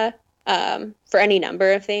area for any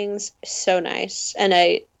number of things is so nice. And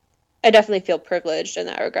I definitely feel privileged in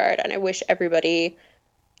that regard. And I wish everybody,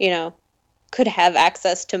 you know, could have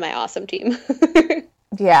access to my awesome team.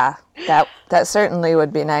 Yeah. That certainly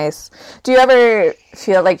would be nice. Do you ever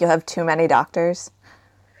feel like you have too many doctors?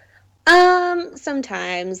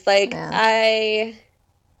 Sometimes Yeah.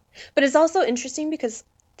 but it's also interesting because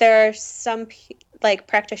there are some like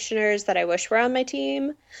practitioners that I wish were on my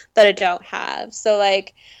team that I don't have. So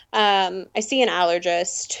like, I see an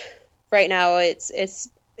allergist right now. It's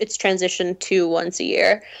transitioned to once a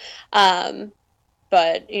year, um,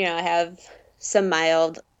 but I have some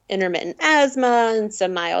mild intermittent asthma and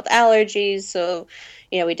some mild allergies. So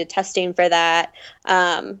we did testing for that.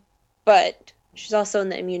 But she's also in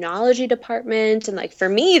the immunology department, and like for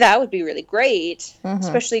me, that would be really great, Mm-hmm.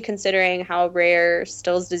 especially considering how rare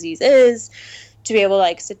Still's disease is. To be able to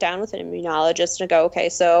like sit down with an immunologist and go, okay,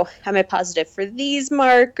 so am I positive for these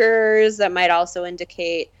markers that might also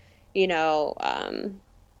indicate, you know,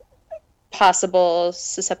 possible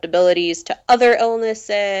susceptibilities to other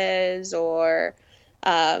illnesses or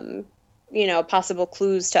possible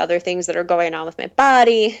clues to other things that are going on with my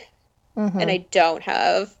body. And Mm-hmm. I don't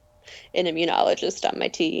have an immunologist on my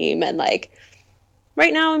team. And like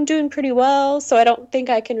right now I'm doing pretty well, so I don't think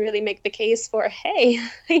I can really make the case for, hey,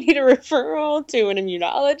 I need a referral to an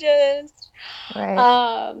immunologist.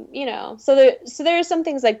 Right. So there are some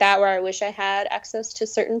things like that where I wish I had access to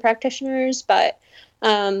certain practitioners, but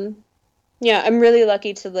um yeah, I'm really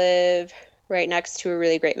lucky to live right next to a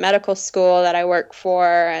really great medical school that I work for,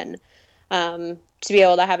 and to be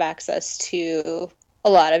able to have access to a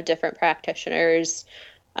lot of different practitioners,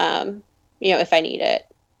 um, if I need it.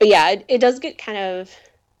 But yeah, it does get kind of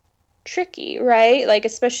tricky, right? Like,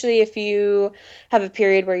 especially if you have a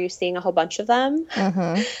period where you're seeing a whole bunch of them.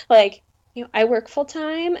 Mm-hmm. Like, I work full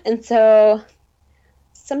time, and so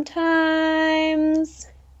sometimes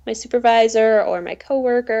my supervisor or my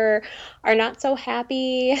coworker are not so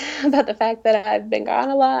happy about the fact that I've been gone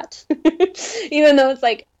a lot. Even though it's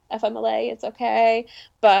like FMLA, it's okay.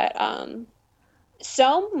 But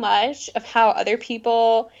so much of how other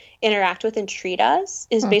people interact with and treat us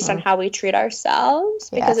is based on Mm-hmm. how we treat ourselves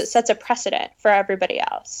because it Yes. sets a precedent for everybody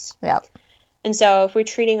else. Yep. And so if we're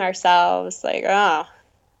treating ourselves like, oh,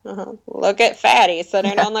 look at Fatty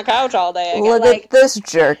sitting on the couch all day again, Look at like, this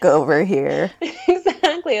jerk over here.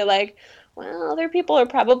 exactly. Like, well, other people are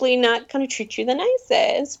probably not going to treat you the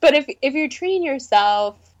nicest. But if you're treating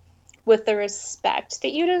yourself with the respect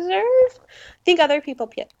that you deserve, I think other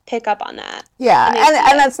people pick up on that Yeah, and they see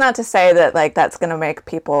and it. that's not to say that like that's going to make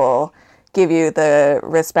people give you the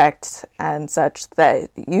respect and such that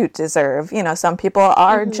you deserve. You know, some people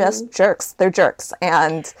are Hmm. just jerks. They're jerks,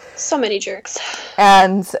 So many jerks.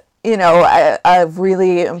 and you know, a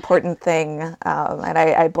really important thing, and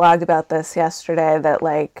I blogged about this yesterday, that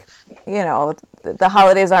like, you know, the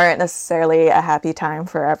holidays aren't necessarily a happy time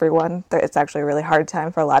for everyone. It's actually a really hard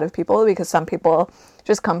time for a lot of people because some people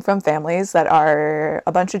just come from families that are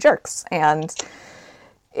a bunch of jerks, and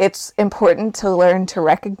it's important to learn to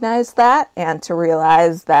recognize that and to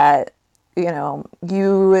realize that, you know,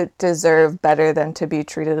 you deserve better than to be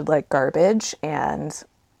treated like garbage, and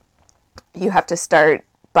you have to start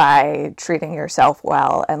by treating yourself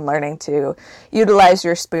well and learning to utilize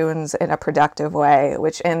your spoons in a productive way,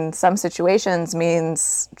 which in some situations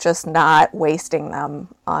means just not wasting them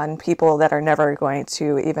on people that are never going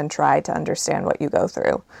to even try to understand what you go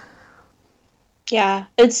through. Yeah,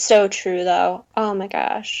 it's so true though. Oh my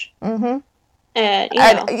gosh. Mm-hmm. And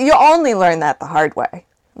And you only learn that the hard way.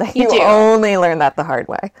 Like, you you do. only learn that the hard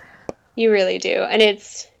way. You really do. And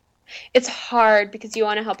it's hard because you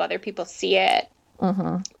want to help other people see it.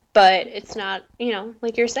 Mm-hmm. But it's not,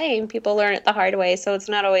 like you're saying, people learn it the hard way, so it's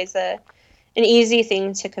not always an easy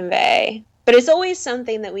thing to convey. But it's always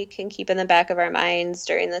something that we can keep in the back of our minds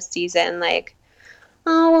during this season, like,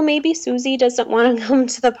 oh, well, maybe Susie doesn't want to come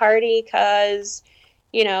to the party because,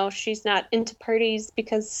 she's not into parties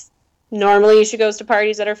because normally she goes to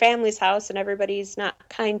parties at her family's house and everybody's not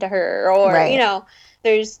kind to her. Or, Right.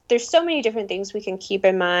 there's so many different things we can keep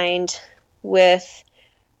in mind with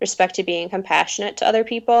respect to being compassionate to other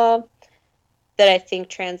people that I think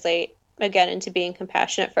translate again into being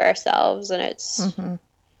compassionate for ourselves. And Mm-hmm.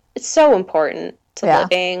 it's so important to Yeah.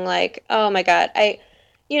 living. Like, oh my God,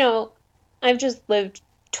 I've just lived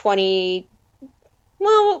 20,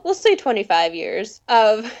 well, we'll say 25 years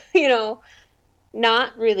of,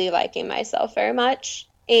 not really liking myself very much.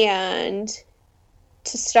 And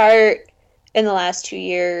to start in the last 2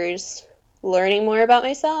 years learning more about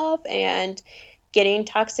myself and getting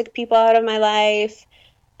toxic people out of my life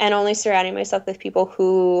and only surrounding myself with people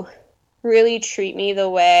who really treat me the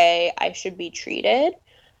way I should be treated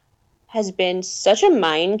has been such a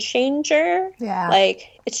mind changer. Yeah.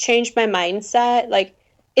 Like, it's changed my mindset. Like,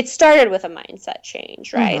 it started with a mindset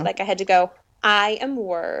change, right? Mm-hmm. Like, I had to go, I am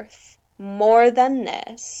worth more than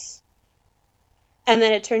this. And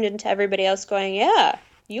then it turned into everybody else going, yeah,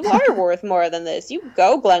 you are worth more than this. You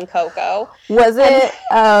go, Glen Coco. Was it?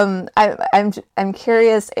 I'm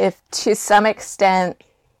curious if, to some extent,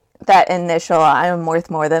 that initial "I'm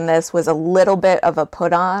worth more than this" was a little bit of a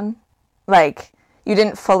put on, like you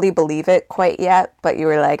didn't fully believe it quite yet, but you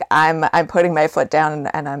were like, "I'm putting my foot down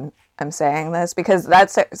and I'm saying this," because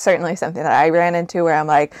that's certainly something that I ran into where I'm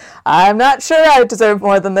like, I'm not sure I deserve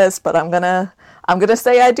more than this, but I'm gonna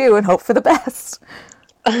say I do and hope for the best.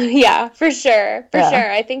 Yeah, for sure. For Yeah.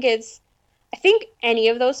 sure. I think any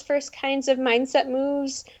of those first kinds of mindset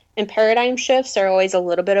moves and paradigm shifts are always a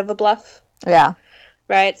little bit of a bluff, Yeah.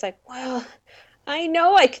 right? It's like, well, I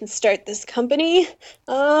know I can start this company.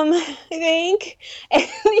 I think, and,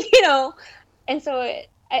 and so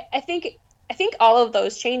I think all of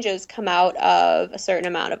those changes come out of a certain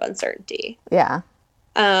amount of uncertainty. Yeah.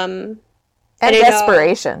 And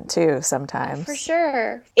desperation too sometimes. For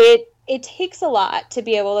sure. It takes a lot to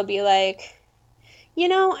be able to be like, I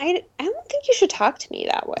don't think you should talk to me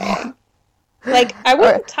that way. Like, I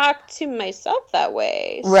wouldn't talk to myself that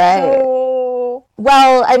way. Right. So...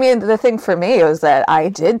 Well, I mean, the thing for me was that I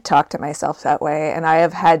did talk to myself that way, and I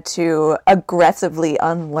have had to aggressively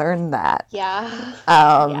unlearn that. Yeah.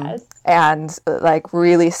 Yes. And, like,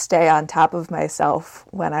 really stay on top of myself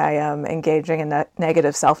when I am engaging in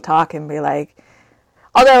negative self-talk and be like,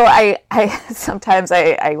 although I sometimes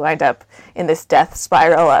I wind up in this death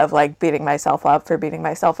spiral of like beating myself up for beating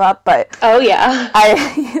myself up, but oh yeah,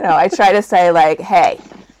 I try to say like, hey,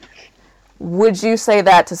 would you say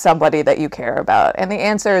that to somebody that you care about? And the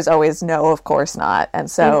answer is always no, of course not.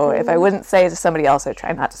 And so if I wouldn't say it to somebody else, I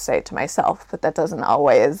try not to say it to myself, but that doesn't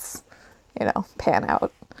always, pan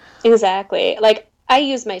out. Exactly. Like, I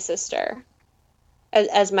use my sister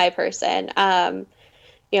as my person.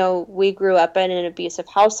 We grew up in an abusive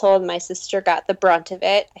household. My sister got the brunt of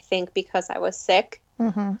it, I think, because I was sick.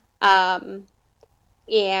 Mm-hmm.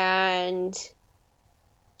 And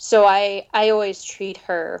so I always treat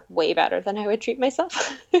her way better than I would treat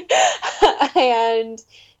myself. And,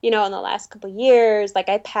 in the last couple of years, like,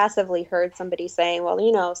 I passively heard somebody saying,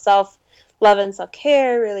 well, self-love and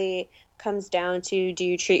self-care really comes down to, do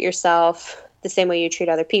you treat yourself the same way you treat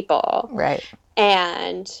other people? Right.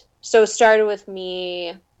 And so it started with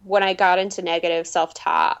me when I got into negative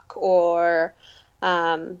self-talk or,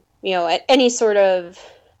 at any sort of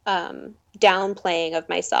downplaying of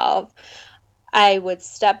myself, I would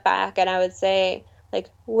step back and I would say, like,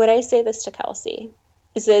 would I say this to Kelsey?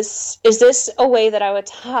 Is this a way that I would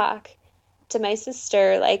talk to my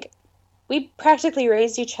sister? Like, we practically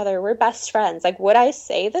raised each other. We're best friends. Like, would I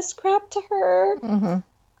say this crap to her?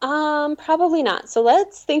 Mm-hmm. Probably not. So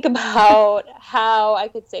let's think about how I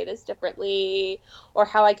could say this differently or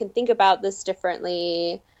how I can think about this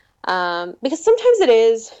differently. Because sometimes it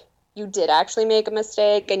is, you did actually make a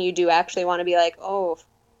mistake and you do actually want to be like, oh,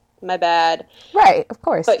 my bad. Right, of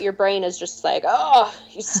course. But your brain is just like, oh,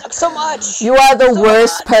 you suck so much. You are the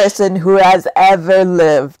worst person who has ever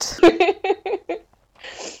lived.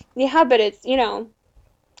 Yeah, but it's, I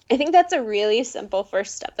think that's a really simple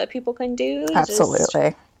first step that people can do. Absolutely.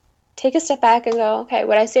 Just take a step back and go, okay,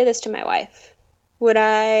 would I say this to my wife? Would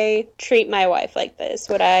I treat my wife like this?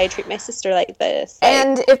 Would I treat my sister like this? Like,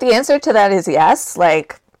 And if the answer to that is yes,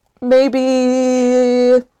 like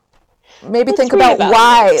maybe think about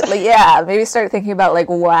why. Like, yeah, maybe start thinking about like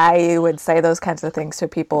why you would say those kinds of things to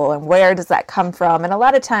people and where does that come from. And a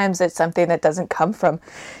lot of times it's something that doesn't come from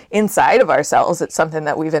inside of ourselves. It's something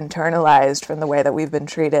that we've internalized from the way that we've been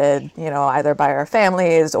treated, you know, either by our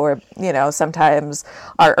families or, you know, sometimes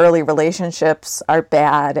our early relationships are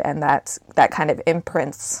bad, and that kind of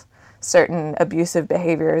imprints certain abusive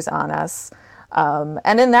behaviors on us.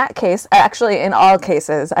 And in that case, actually in all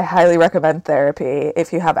cases, I highly recommend therapy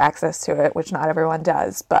if you have access to it, which not everyone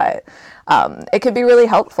does, but it can be really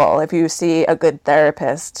helpful if you see a good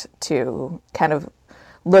therapist to kind of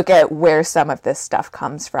look at where some of this stuff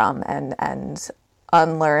comes from and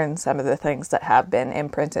unlearn some of the things that have been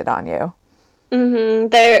imprinted on you. Mm-hmm.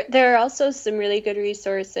 There are also some really good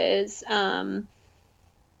resources,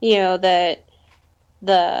 you know, that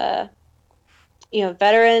the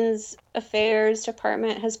Veterans Affairs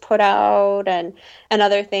Department has put out, and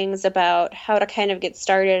other things about how to kind of get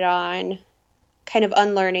started on kind of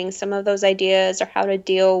unlearning some of those ideas, or how to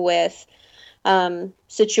deal with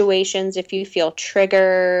situations if you feel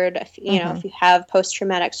triggered, if you have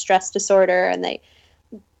post-traumatic stress disorder, and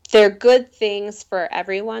they're good things for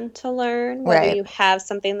everyone to learn, whether you have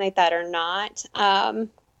something like that or not.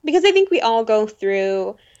 Because I think we all go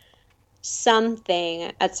through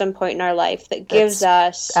something at some point in our life that gives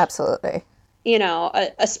us absolutely, you know,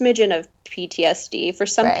 a smidgen of PTSD. For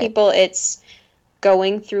some people, it's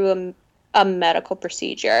going through a medical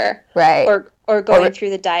procedure, or going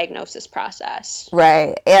through the diagnosis process,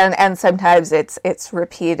 and sometimes it's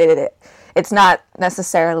repeated. It's not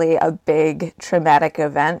necessarily a big traumatic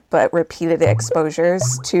event, but repeated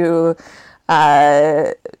exposures to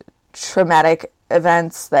traumatic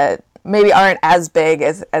events that maybe aren't as big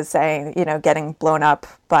as saying, you know, getting blown up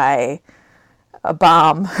by a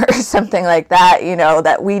bomb or something like that, you know,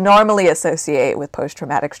 that we normally associate with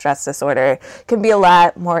post-traumatic stress disorder, can be a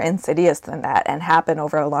lot more insidious than that and happen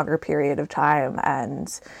over a longer period of time. And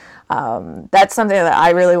that's something that I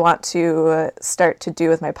really want to start to do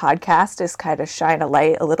with my podcast, is kind of shine a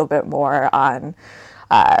light a little bit more on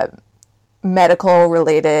medical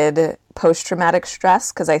related post-traumatic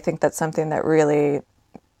stress, because I think that's something that really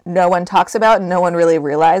no one talks about and no one really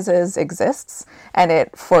realizes exists, and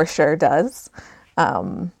it for sure does.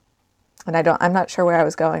 And I'm not sure where I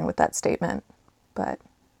was going with that statement, but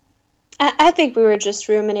I think we were just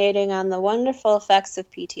ruminating on the wonderful effects of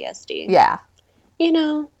PTSD. Yeah. You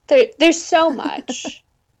know, there's so much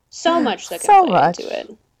that can play into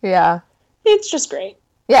it. Yeah. It's just great.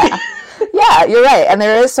 Yeah. Yeah, you're right. And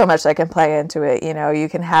there is so much that can play into it. You know, you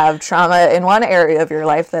can have trauma in one area of your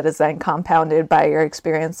life that is then compounded by your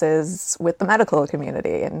experiences with the medical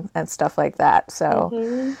community and stuff like that.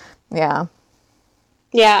 So, yeah.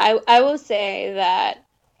 Yeah, I will say that,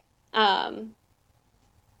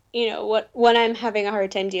 you know, when I'm having a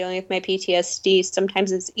hard time dealing with my PTSD,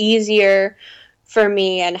 sometimes it's easier for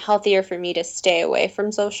me and healthier for me to stay away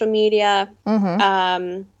from social media.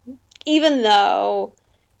 Even though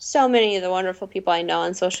so many of the wonderful people I know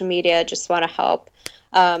on social media just want to help.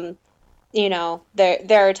 You know,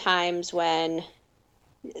 there are times when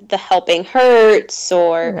the helping hurts,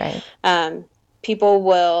 or people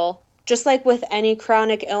will, just like with any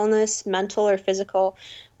chronic illness, mental or physical,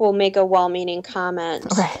 will make a well-meaning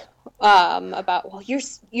comment about, well,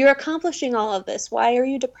 you're accomplishing all of this. Why are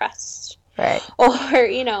you depressed? Or,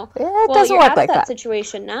 you know, well, you're out of that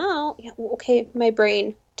situation now. Yeah, okay, my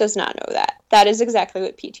brain does not know that. That is exactly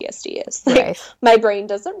what PTSD is. Like, my brain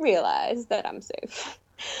doesn't realize that I'm safe.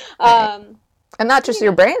 And not just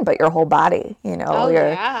your brain, but your whole body, you know,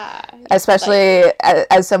 especially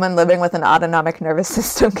as someone living with an autonomic nervous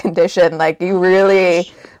system condition, like, you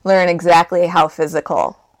really learn exactly how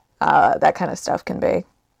physical that kind of stuff can be.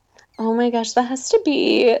 Oh my gosh, that has to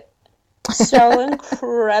be so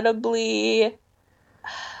incredibly...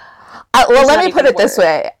 well, let me put it this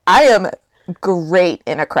way. I am great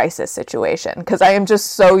in a crisis situation because I am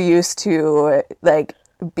just so used to, like,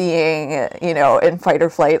 being, you know, in fight or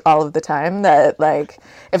flight all of the time, that, like,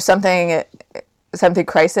 if something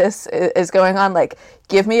crisis is going on, like,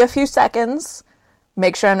 give me a few seconds,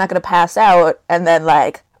 make sure I'm not going to pass out, and then,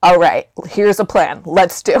 like, all right, here's a plan,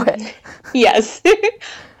 let's do it. Yes.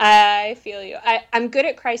 I feel you. I'm good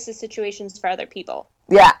at crisis situations for other people.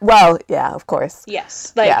 Yeah, well, yeah, of course.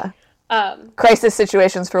 Yes. Like, yeah. Crisis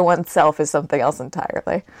situations for oneself is something else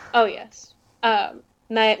entirely. Oh, yes.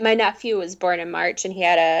 My nephew was born in March, and he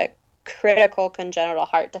had a critical congenital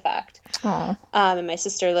heart defect. Oh. And my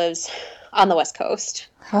sister lives on the West Coast.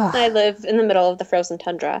 I live in the middle of the frozen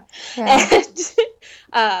tundra. Yeah.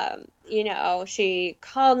 And, she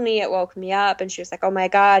called me, it woke me up, and she was like, oh my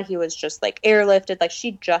God, he was just like airlifted. Like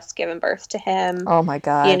she'd just given birth to him. Oh my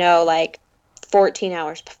God. Like 14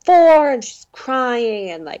 hours before, and she's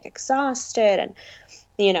crying and like exhausted. And,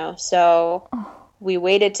 so we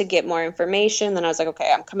waited to get more information. Then I was like,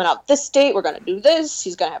 okay, I'm coming out this date. We're going to do this.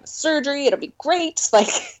 He's going to have a surgery. It'll be great. Like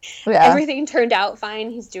everything turned out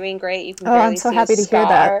fine. He's doing great. You can barely I'm so see happy his to hear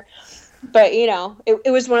that. But,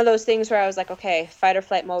 it was one of those things where I was like, okay, fight or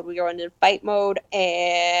flight mode. We go into fight mode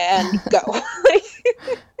and go.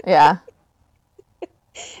 Yeah.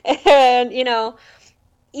 And,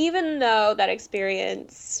 even though that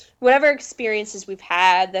experience, whatever experiences we've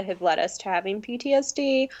had that have led us to having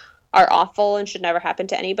PTSD are awful and should never happen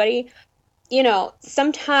to anybody,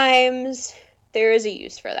 sometimes there is a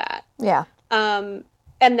use for that. Yeah. And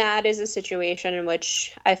that is a situation in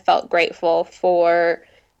which I felt grateful for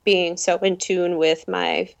being so in tune with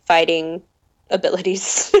my fighting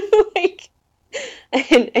abilities,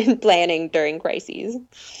 and planning during crises.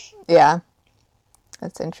 Yeah.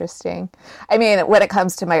 That's interesting. I mean, when it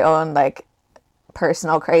comes to my own, like,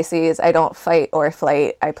 personal crises, I don't fight or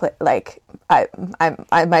flight. I play, like, I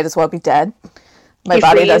might as well be dead. My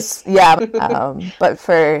body does, yeah. But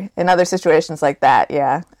in other situations like that,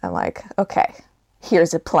 yeah, I'm like, okay,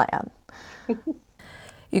 here's a plan.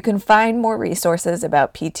 You can find more resources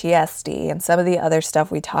about PTSD and some of the other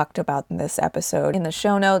stuff we talked about in this episode in the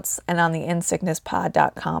show notes and on the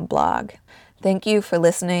insicknesspod.com blog. Thank you for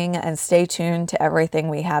listening, and stay tuned to everything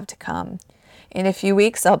we have to come. In a few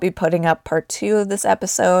weeks, I'll be putting up part 2 of this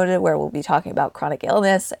episode, where we'll be talking about chronic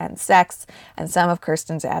illness and sex and some of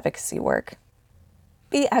Kirsten's advocacy work.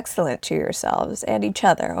 Be excellent to yourselves and each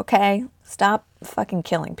other, okay? Stop fucking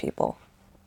killing people.